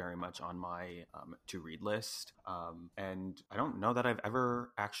is very much on my to read list. And I don't know that I've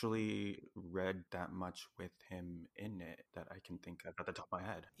ever actually read that much with him in it that I can think of at the top of my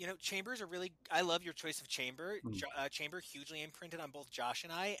head. You know, Chamber's a really. I love your choice of Chamber. Mm. Chamber hugely imprinted on both Josh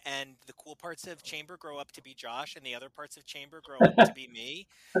and I, and the cool parts of Chamber grow up to be Josh, and the other parts of Chamber grow up to be me.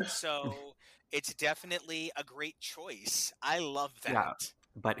 So it's definitely a great choice. I love that. Yeah.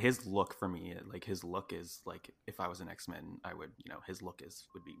 But his look for me, like his look is like if I was an X-Men, I would, his look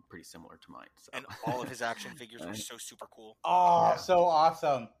would be pretty similar to mine. So. And all of his action figures were so super cool. Oh, Yeah. so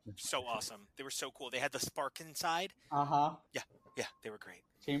awesome. So awesome. They were so cool. They had the spark inside. Uh-huh. Yeah, they were great.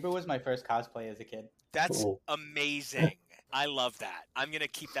 Chamber was my first cosplay as a kid. That's Cool. amazing. I love that. I'm going to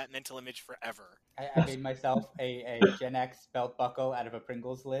keep that mental image forever. I made myself a Gen X belt buckle out of a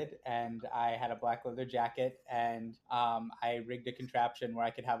Pringles lid, and I had a black leather jacket, and I rigged a contraption where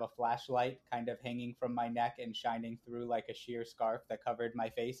I could have a flashlight kind of hanging from my neck and shining through like a sheer scarf that covered my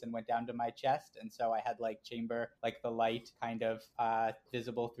face and went down to my chest. And so I had like Chamber, like the light kind of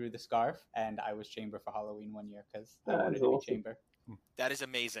visible through the scarf, and I was Chamber for Halloween one year because I That wanted is to be awesome. Chamber. That is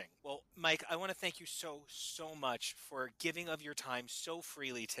amazing. Well, Mike, I want to thank you so much for giving of your time so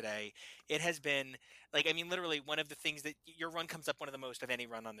freely today. It has been, literally one of the things that your run comes up one of the most of any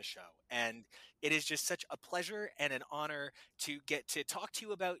run on the show. And it is just such a pleasure and an honor to get to talk to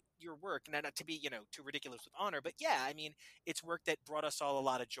you about your work. Not to be, too ridiculous with honor, but yeah, I mean, it's work that brought us all a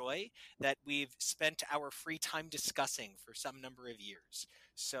lot of joy that we've spent our free time discussing for some number of years.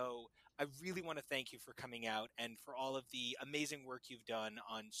 So I really want to thank you for coming out and for all of the amazing work you've done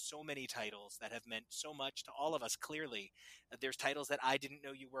on so many titles that have meant so much to all of us. Clearly, there's titles that I didn't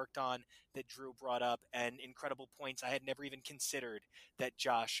know you worked on that Drew brought up, and incredible points I had never even considered that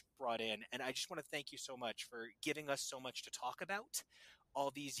Josh brought in. And I just want to thank you so much for giving us so much to talk about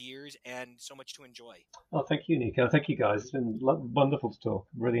all these years and so much to enjoy. Oh, thank you, Nico. Thank you, guys. It's been wonderful to talk.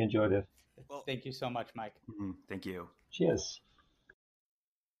 Really enjoyed it. Well, Thank you so much, Mike. Thank you. Cheers.